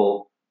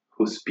people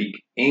who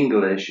speak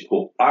English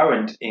who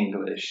aren't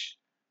English,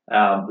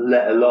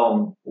 let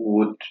alone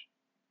would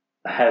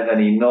have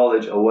any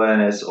knowledge,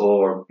 awareness,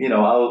 or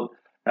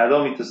I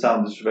don't mean to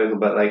sound disrespectful,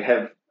 but like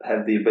have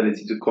the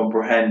ability to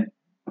comprehend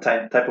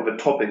type of a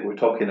topic we're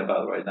talking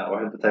about right now,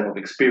 or have the type of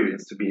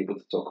experience to be able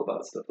to talk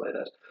about stuff like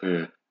that.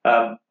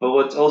 But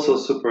what's also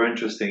super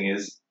interesting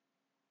is,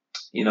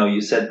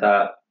 you said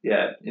that,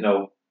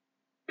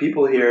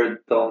 people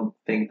here don't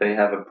think they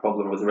have a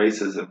problem with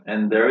racism,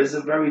 and there is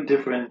a very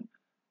different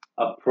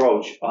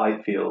approach,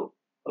 I feel,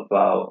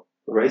 about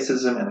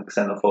racism and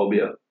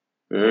xenophobia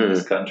in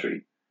this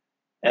country.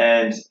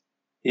 And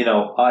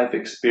I've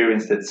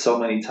experienced it so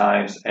many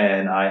times,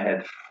 and I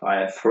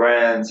had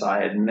friends,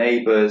 I had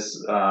neighbors,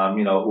 who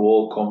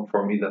all come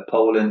from either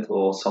Poland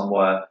or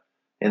somewhere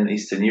in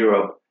Eastern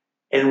Europe,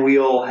 and we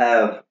all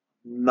have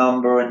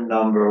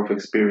number of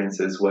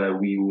experiences where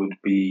we would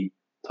be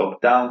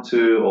talked down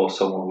to, or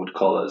someone would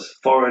call us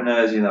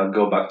foreigners.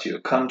 Go back to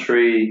your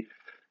country.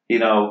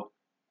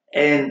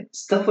 And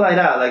stuff like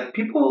that. Like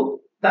people,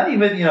 not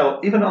even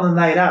even on a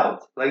night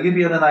out. Like you'd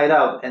be on a night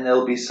out, and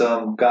there'll be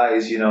some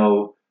guys,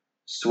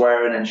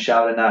 swearing and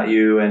shouting at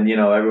you, and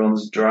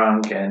everyone's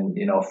drunk, and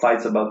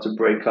fights about to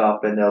break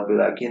up, and they'll be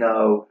like,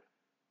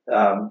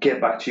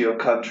 get back to your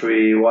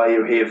country. What are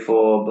you here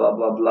for? Blah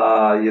blah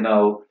blah.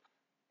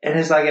 And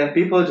it's like, and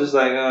people are just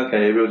like,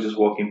 okay, we're just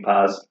walking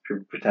past,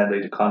 pretend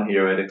they can't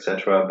hear it,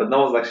 etc. But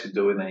no one's actually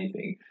doing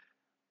anything.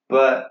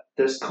 But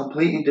there's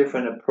completely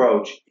different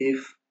approach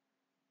if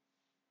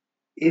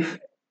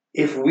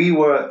we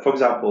were, for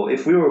example,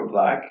 if we were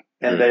black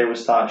and they would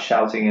start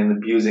shouting and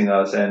abusing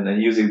us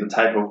and using the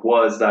type of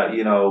words that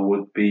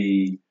would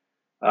be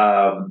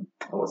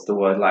what's the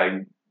word,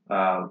 like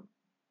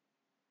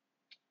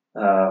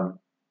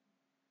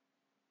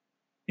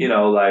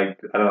like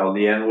I don't know,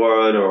 the N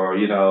word,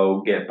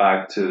 or get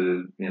back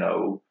to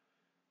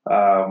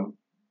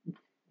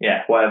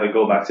whatever,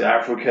 go back to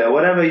Africa,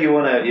 whatever you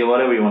want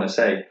to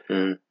say.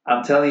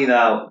 I'm telling you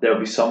now, there'll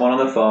be someone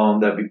on the phone,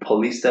 there'll be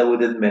police there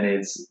within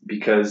minutes,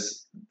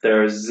 because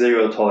there's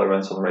zero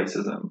tolerance on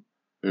racism.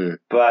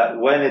 But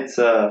when it's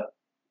a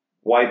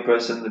white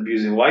person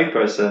abusing white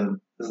person,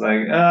 it's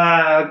like,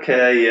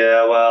 okay,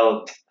 yeah,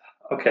 well,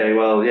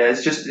 yeah,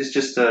 it's just it's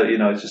just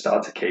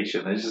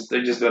altercation.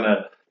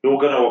 We're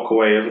gonna walk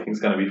away, everything's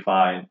gonna be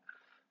fine.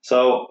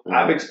 So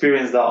I've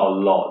experienced that a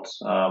lot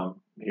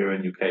here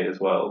in UK as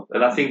well,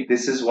 and I think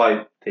this is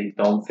why they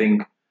don't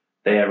think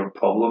they have a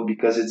problem,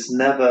 because it's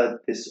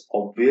never this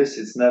obvious.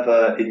 It's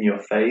never in your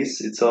face.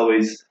 It's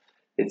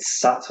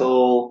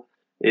subtle.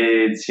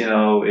 It's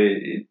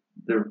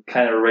the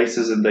kind of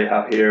racism they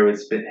have here.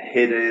 It's been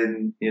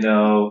hidden.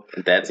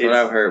 That's what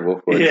I've heard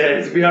before. Yeah,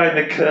 it's behind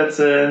the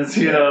curtains.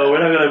 We're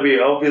not going to be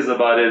obvious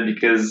about it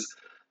because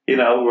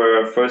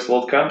we're a first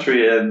world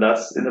country, and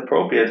that's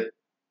inappropriate.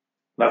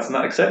 That's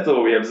not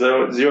acceptable. We have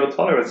zero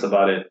tolerance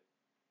about it.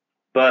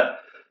 But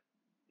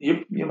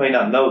you may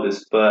not know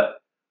this, but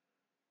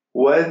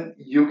when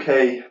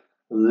UK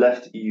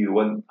left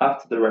EU,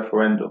 after the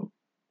referendum,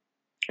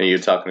 and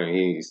he's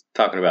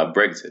talking about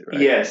Brexit,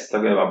 right? Yes,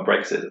 talking about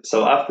Brexit.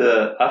 So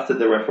after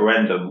the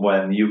referendum,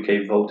 when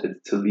UK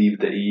voted to leave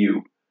the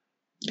EU,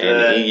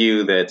 and the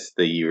EU, that's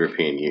the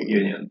European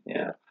Union.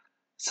 Yeah.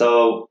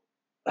 So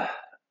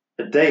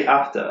the day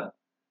after,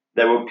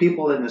 there were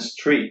people in the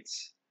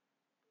streets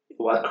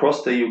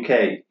across the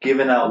UK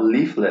giving out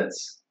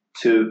leaflets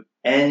to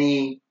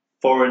any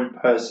foreign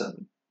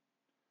person.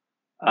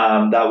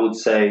 That would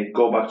say,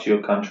 go back to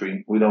your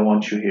country. We don't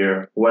want you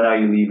here. When are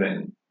you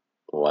leaving?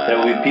 Wow. There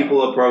will be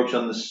people approach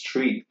on the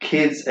street,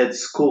 kids at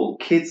school,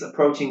 kids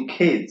approaching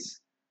kids,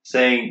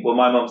 saying, well,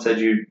 my mom said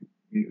you're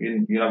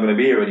not going to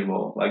be here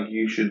anymore. Like,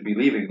 you should be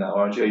leaving now,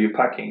 aren't you? Are you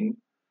packing?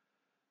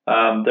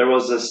 There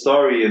was a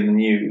story in the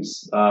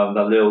news.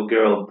 That little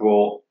girl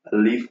brought a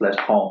leaflet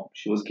home.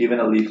 She was given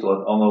a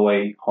leaflet on her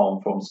way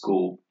home from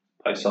school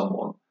by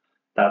someone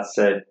that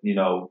said,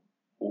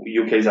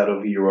 UK's out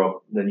of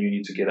Europe, then you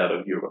need to get out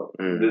of Europe.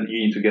 You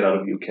need to get out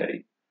of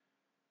UK.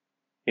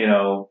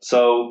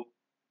 So,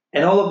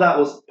 and all of that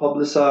was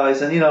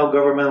publicized, and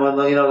government went,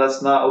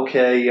 that's not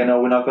okay.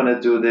 We're not going to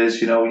do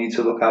this. We need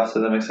to look after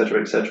them, etc.,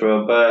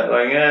 etc. But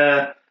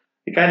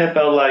it kind of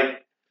felt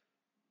like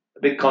a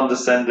bit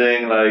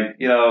condescending. Like,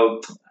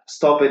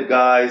 stop it,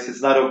 guys.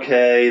 It's not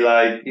okay.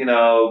 Like,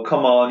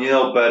 come on,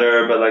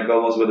 better. But like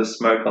almost with a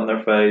smirk on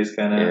their face,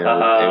 kind of.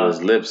 Yeah, it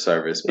was lip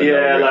service. But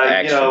yeah, no like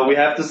action. we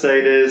have to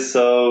say this.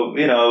 So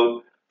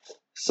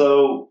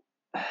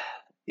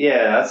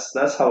yeah,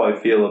 that's how I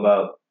feel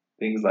about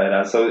things like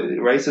that. So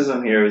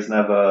racism here is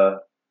never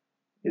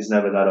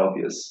that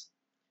obvious.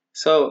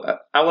 So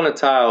I want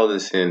to tie all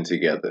this in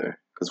together,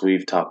 because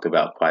we've talked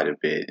about quite a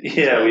bit.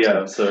 Yeah, we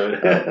have. Sorry.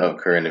 Of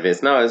current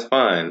events. No, it's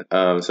fine.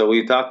 So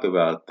we talked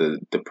about the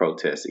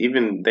protests.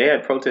 Even they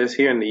had protests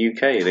here in the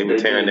UK. They were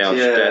tearing down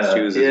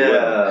statues as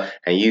well.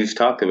 And you've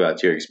talked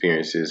about your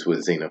experiences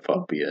with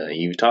xenophobia. And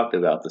you've talked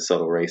about the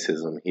subtle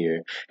racism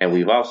here. And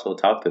we've also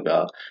talked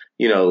about,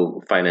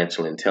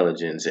 financial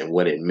intelligence and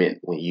what it meant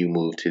when you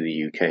moved to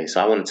the UK.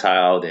 So I want to tie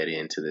all that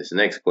into this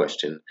next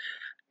question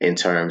in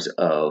terms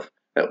of,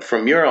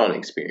 from your own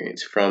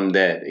experience, from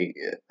that,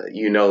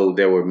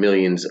 there were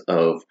millions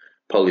of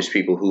Polish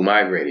people who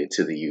migrated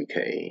to the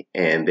UK,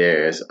 and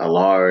there's a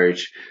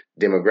large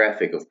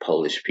demographic of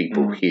Polish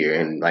people here.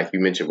 And like you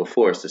mentioned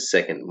before, it's the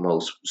second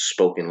most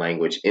spoken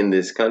language in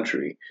this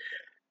country.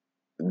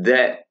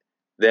 That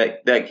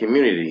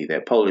community,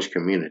 that Polish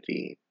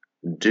community,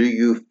 do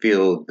you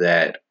feel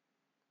that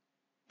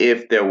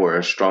if there were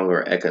a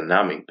stronger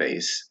economic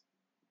base,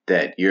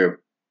 that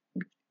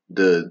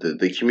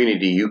the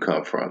community you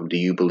come from, do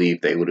you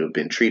believe they would have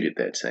been treated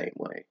that same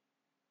way?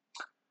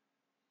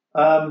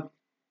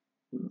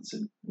 That's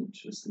an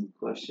interesting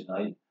question.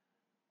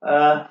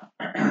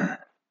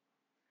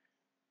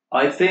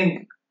 I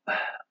think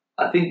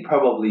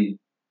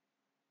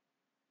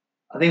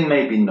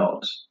maybe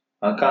not.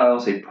 I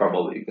can't say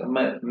probably.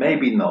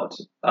 Maybe not.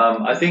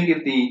 I think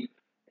if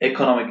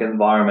economic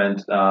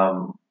environment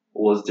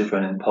was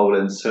different in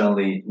Poland.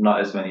 Certainly, not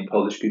as many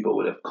Polish people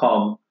would have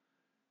come.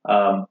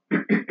 Um,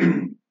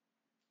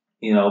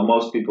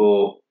 most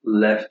people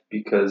left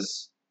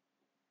because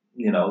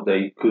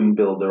they couldn't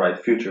build the right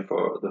future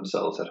for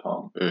themselves at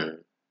home.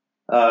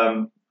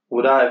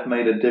 Would I have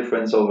made a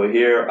difference over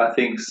here? I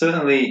think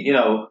certainly,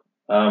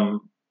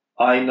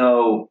 I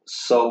know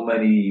so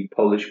many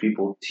Polish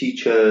people,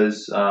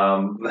 teachers,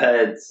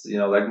 vets,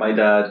 like my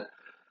dad,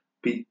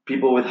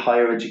 people with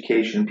higher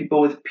education,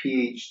 people with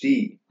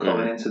PhD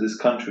coming into this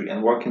country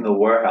and work in the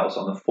warehouse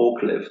on a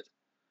forklift,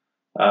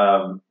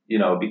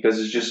 because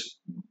it's just,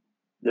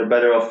 they're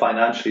better off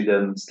financially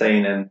than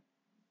staying and,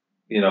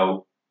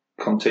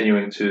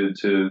 continuing to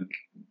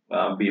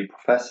be a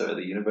professor at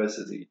the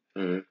university.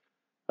 I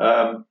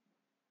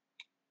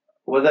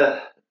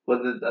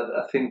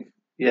think,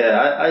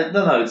 I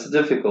don't know. It's a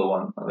difficult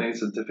one. I think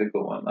it's a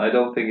difficult one. I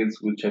don't think it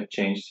would have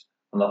changed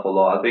an awful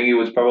lot. I think it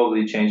would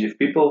probably change if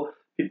people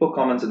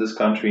come into this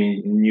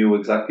country knew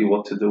exactly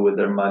what to do with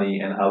their money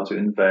and how to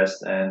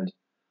invest, and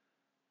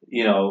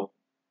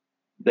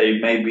they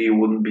maybe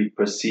wouldn't be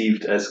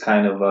perceived as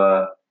kind of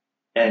a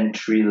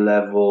entry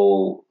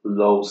level,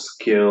 low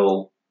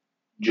skill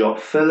job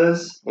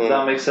fillers. Does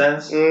that make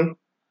sense?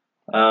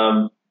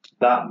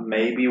 That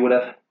maybe would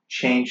have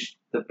changed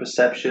the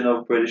perception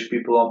of British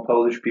people on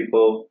Polish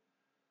people.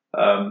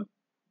 I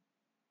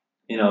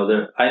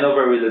know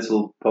very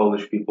little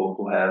Polish people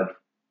who have,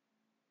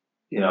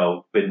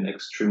 been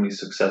extremely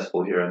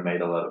successful here and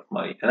made a lot of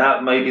money. And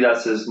that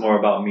says more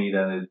about me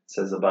than it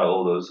says about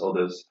all those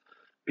others.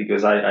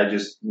 Because I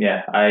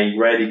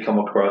rarely come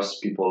across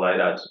people like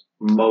that.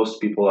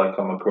 Most people I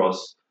come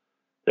across,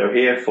 they're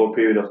here for a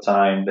period of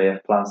time. They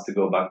have plans to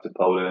go back to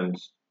Poland.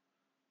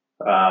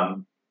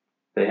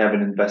 They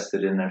haven't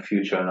invested in their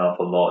future an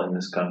awful lot in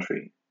this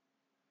country.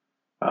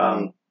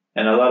 And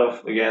a lot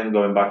of, again,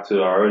 going back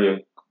to our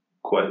earlier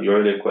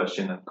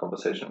question and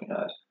conversation we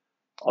had,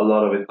 a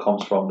lot of it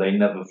comes from they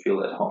never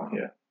feel at home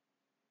here.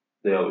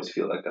 They always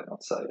feel like an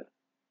outsider.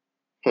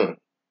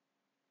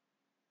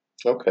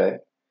 Okay.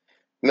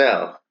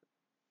 Now,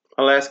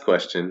 my last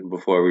question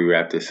before we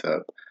wrap this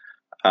up.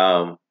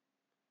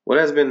 What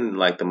has been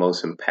like the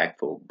most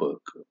impactful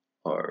book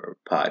or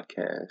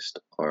podcast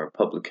or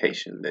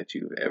publication that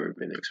you've ever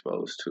been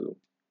exposed to?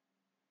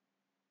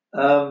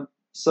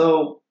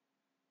 So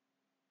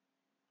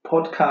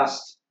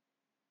podcast,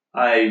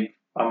 I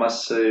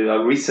must say, I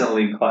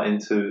recently got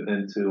into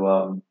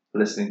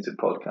listening to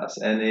podcasts,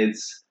 and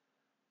it's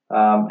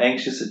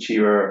Anxious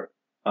Achiever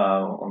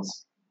on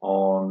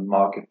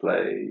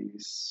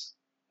Marketplace.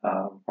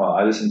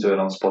 I listen to it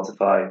on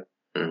Spotify,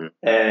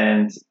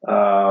 and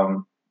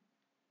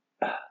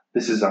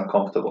This Is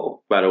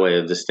Uncomfortable. By the way,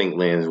 a Distinct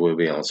Lens will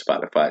be on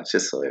Spotify,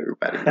 just so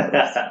everybody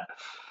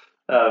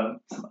knows.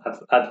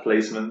 Ad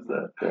placement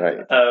there.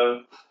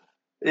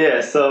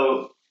 Right.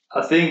 So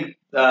I think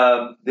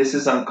This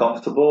Is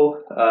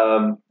Uncomfortable,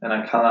 and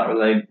I cannot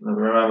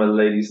remember the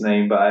lady's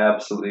name,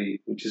 but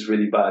which is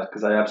really bad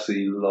because I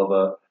absolutely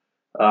love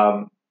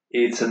her.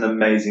 It's an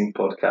amazing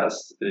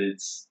podcast.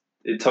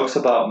 It talks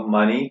about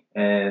money,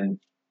 and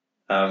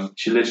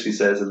she literally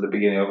says at the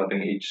beginning of, I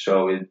think, each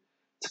show, it's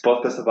a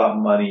podcast about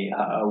money,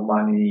 how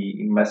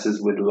money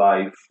messes with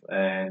life,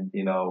 and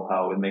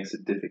how it makes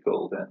it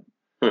difficult.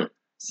 And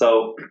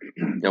so,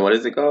 and what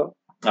is it called?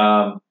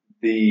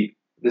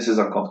 This Is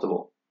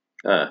Uncomfortable.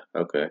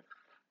 Okay.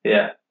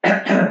 Yeah.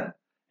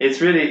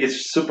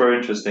 It's super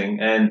interesting,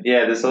 and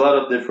there's a lot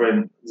of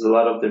different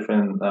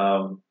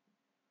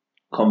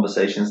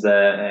conversations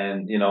there,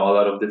 and a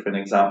lot of different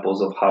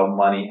examples of how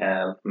money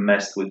have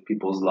messed with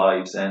people's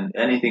lives, and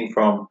anything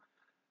from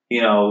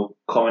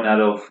coming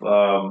out of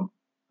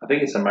I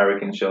think it's an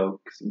American show,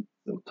 'cause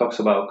it talks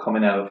about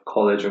coming out of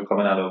college or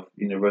coming out of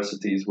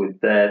universities with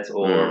debt,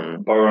 or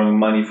borrowing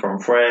money from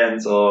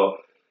friends, or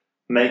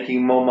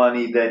making more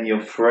money than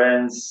your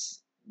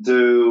friends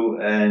do,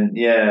 and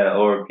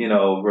or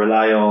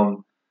rely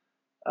on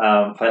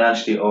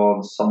financially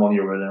on someone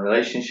you're in a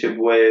relationship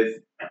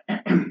with.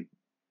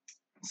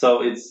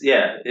 So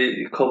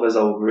it covers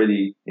all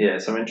really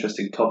some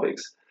interesting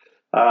topics.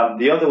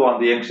 The other one,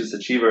 The Anxious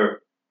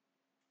Achiever,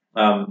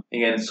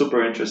 again,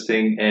 super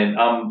interesting, and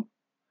not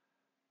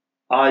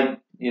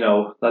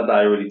that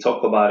I really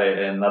talk about it,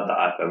 and not that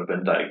I've ever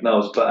been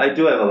diagnosed, but I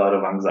do have a lot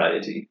of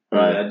anxiety,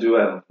 right? I do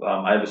have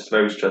I have a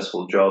very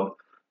stressful job.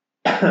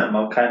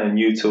 I'm kind of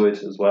new to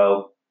it as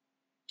well.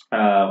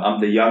 I'm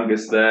the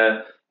youngest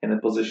there in the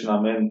position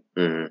I'm in.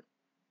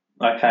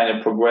 I kind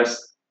of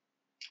progressed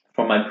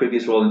from my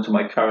previous role into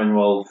my current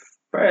role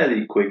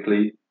fairly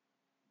quickly.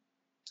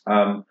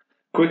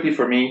 Quickly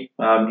for me,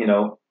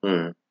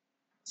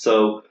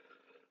 So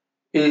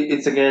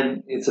it's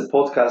a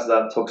podcast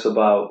that talks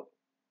about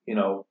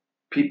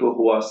people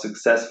who are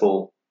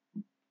successful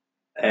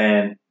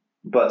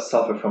but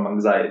suffer from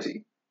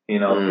anxiety.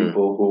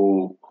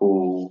 People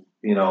who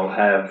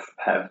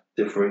have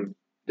different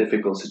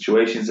difficult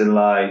situations in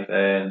life,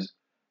 and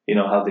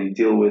how they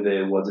deal with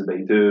it. What do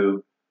they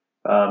do?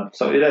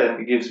 So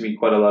it gives me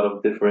quite a lot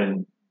of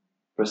different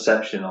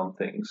perception on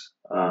things.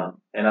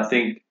 And I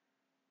think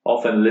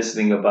often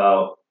listening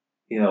about,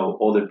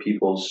 other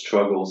people's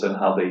struggles and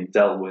how they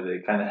dealt with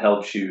it kind of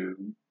helps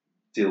you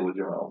deal with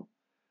your own.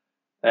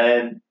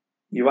 And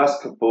you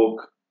ask a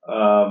book,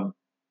 and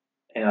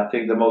I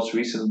think the most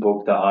recent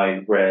book that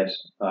I read,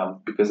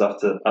 because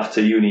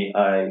after uni,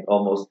 I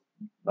almost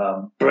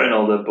burned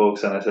all the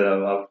books, and I said,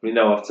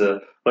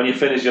 after when you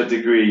finish your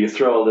degree, you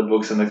throw all the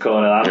books in the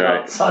corner. I'm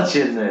not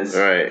touching this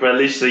for at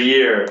least a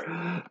year.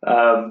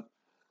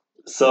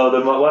 So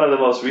one of the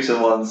most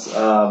recent ones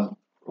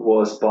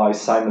was by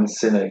Simon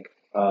Sinek.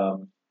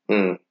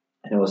 And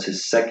it was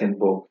his second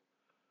book.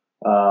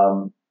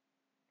 And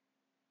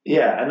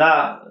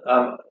that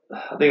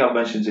I think I've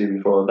mentioned to you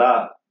before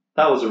that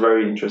was a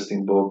very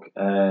interesting book,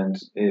 and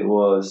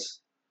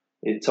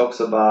it talks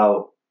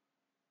about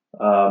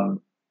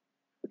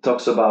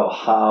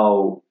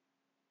how,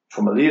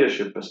 from a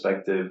leadership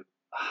perspective,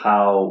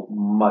 how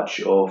much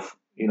of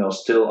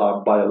still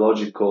our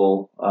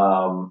biological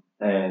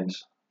and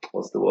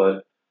what's the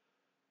word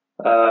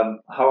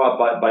how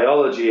our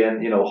biology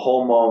and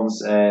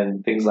hormones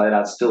and things like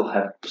that still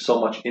have so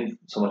much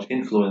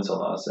influence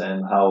on us,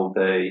 and how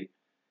they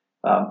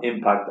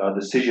impact our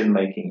decision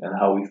making and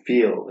how we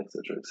feel,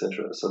 etc.,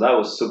 etc. So that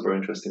was a super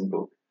interesting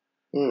book.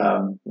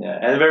 And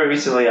very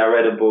recently I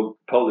read a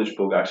Polish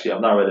book. Actually,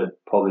 I've not read a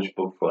Polish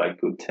book for like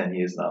good 10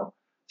 years now.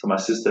 So my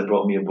sister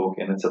brought me a book,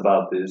 and it's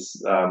about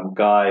this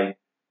guy,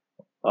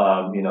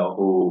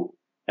 who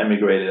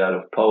emigrated out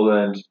of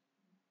Poland,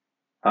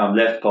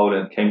 left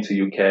Poland, came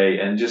to UK,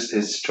 and just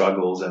his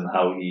struggles and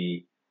how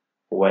he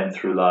went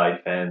through life,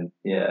 and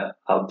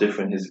how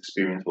different his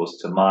experience was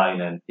to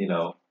mine. And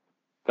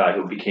guy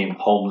who became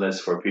homeless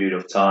for a period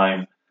of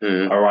time,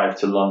 arrived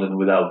to London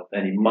without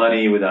any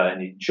money, without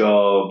any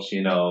jobs,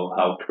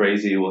 how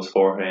crazy it was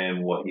for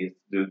him, what he had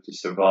to do to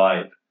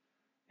survive.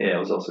 Yeah, it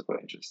was also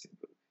quite interesting.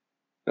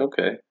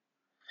 Okay.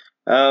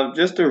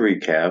 Just to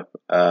recap,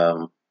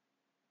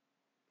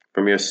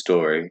 from your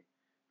story,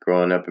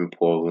 growing up in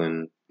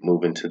Portland,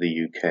 moving to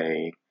the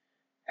UK,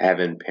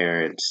 having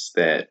parents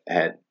that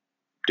had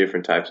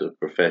different types of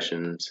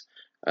professions.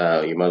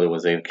 Your mother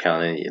was an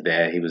accountant, your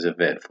dad, he was a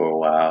vet for a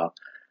while.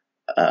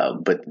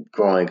 But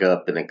growing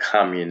up in a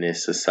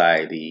communist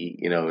society,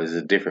 is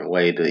a different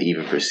way to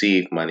even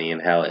perceive money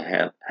and how to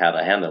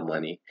handle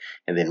money.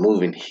 And then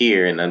moving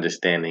here and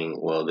understanding,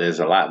 well, there's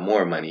a lot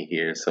more money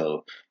here,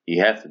 so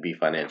you have to be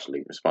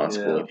financially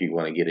responsible if you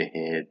want to get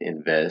ahead,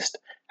 invest,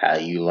 how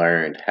you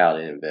learned how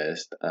to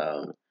invest.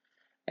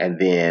 And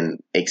then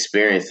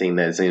experiencing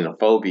that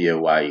xenophobia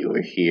while you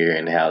were here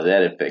and how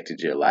that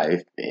affected your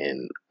life.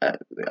 And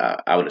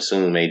I would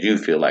assume made you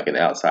feel like an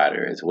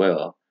outsider as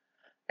well.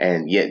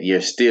 And yet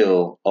you're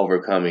still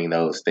overcoming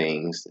those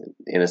things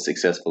in a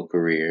successful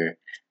career.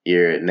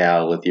 You're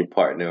now with your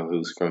partner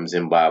who's from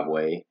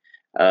Zimbabwe.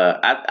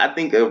 I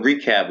think a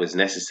recap was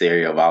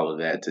necessary of all of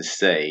that to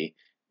say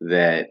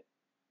that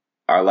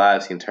our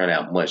lives can turn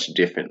out much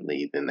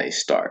differently than they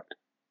start.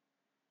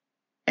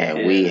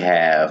 And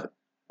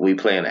we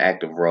play an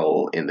active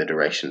role in the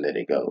direction that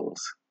it goes.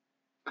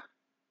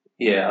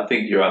 Yeah, I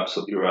think you're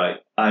absolutely right.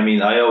 I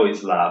mean, I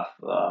always laugh.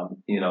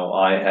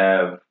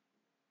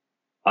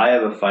 I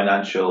have a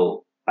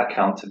financial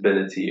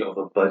accountability of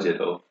a budget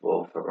of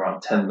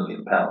around £10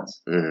 million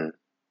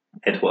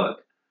at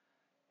work,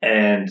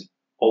 and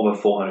over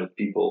 400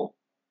 people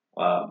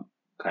kind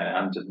of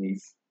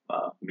underneath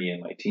me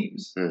and my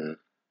teams. And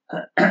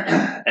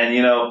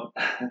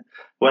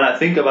when I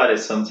think about it,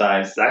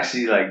 sometimes it's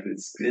actually like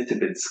it's a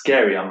bit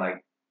scary. I'm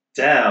like,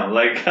 damn,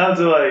 like how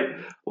do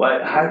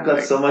I've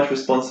got so much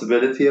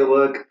responsibility at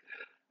work.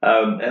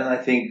 And I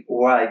think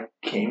where I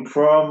came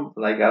from,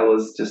 like I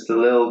was just a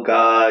little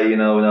guy, in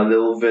a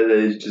little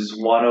village, just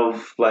one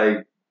of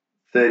like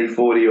 30,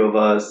 40 of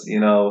us,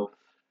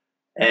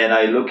 and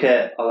I look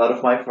at a lot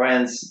of my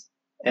friends,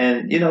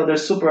 and, they're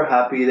super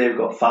happy. They've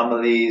got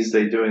families,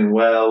 they're doing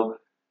well.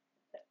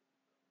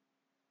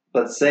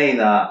 But saying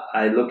that,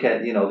 I look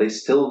at, they're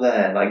still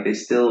there, like they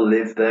still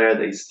live there.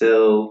 They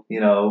still,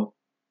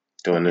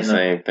 doing the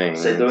same thing.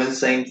 Doing the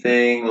same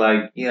thing,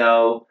 like,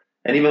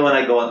 and even when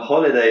I go on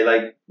holiday,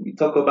 like we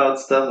talk about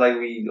stuff like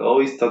we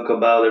always talk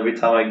about every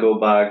time I go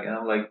back, and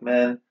I'm like,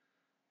 man,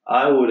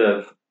 I would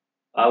have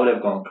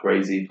gone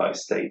crazy if I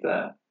stayed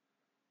there.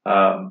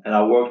 And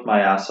I worked my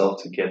ass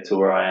off to get to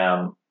where I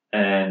am.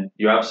 And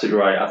you're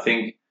absolutely right. I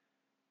think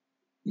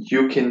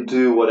you can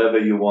do whatever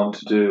you want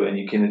to do, and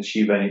you can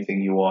achieve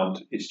anything you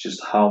want. It's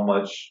just how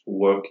much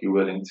work you're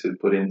willing to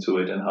put into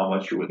it and how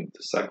much you're willing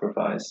to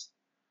sacrifice.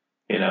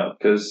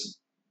 Because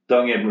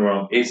don't get me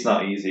wrong, it's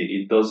not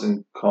easy. It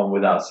doesn't come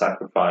without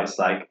sacrifice.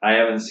 Like, I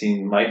haven't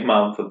seen my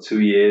mom for 2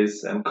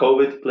 years, and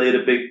COVID played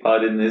a big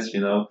part in this.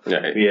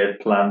 Right. We had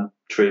planned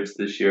trips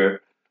this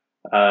year,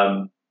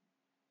 but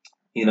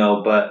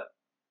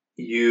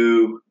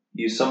you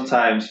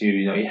sometimes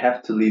you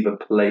have to leave a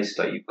place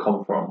that you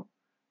come from.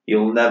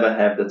 You'll never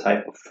have the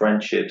type of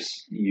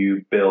friendships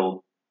you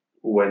build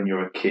when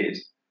you're a kid.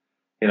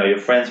 Your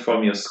friends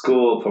from your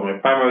school, from your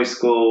primary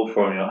school,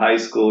 from your high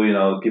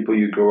school, people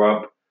you grew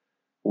up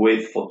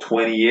with for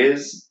 20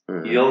 years,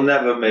 Mhm. you'll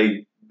never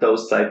make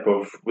those type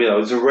of,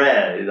 it's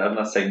rare. I'm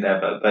not saying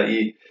never, but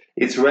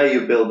it's rare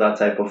you build that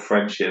type of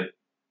friendship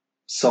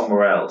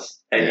somewhere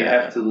else. And you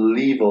Yeah. have to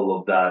leave all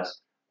of that,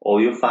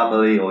 all your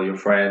family, all your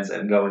friends,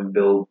 and go and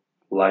build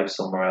life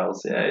somewhere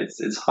else. Yeah,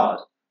 it's hard,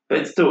 but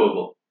it's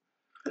doable.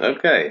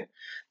 Okay.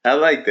 I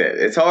like that.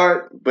 It's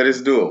hard, but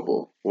it's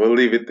doable. We'll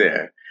leave it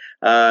there.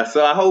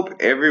 So I hope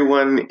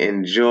everyone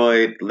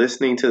enjoyed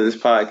listening to this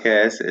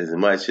podcast as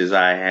much as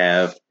I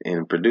have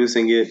in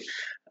producing it.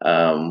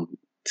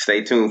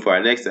 Stay tuned for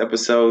our next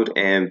episode,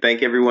 and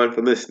thank everyone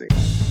for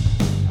listening.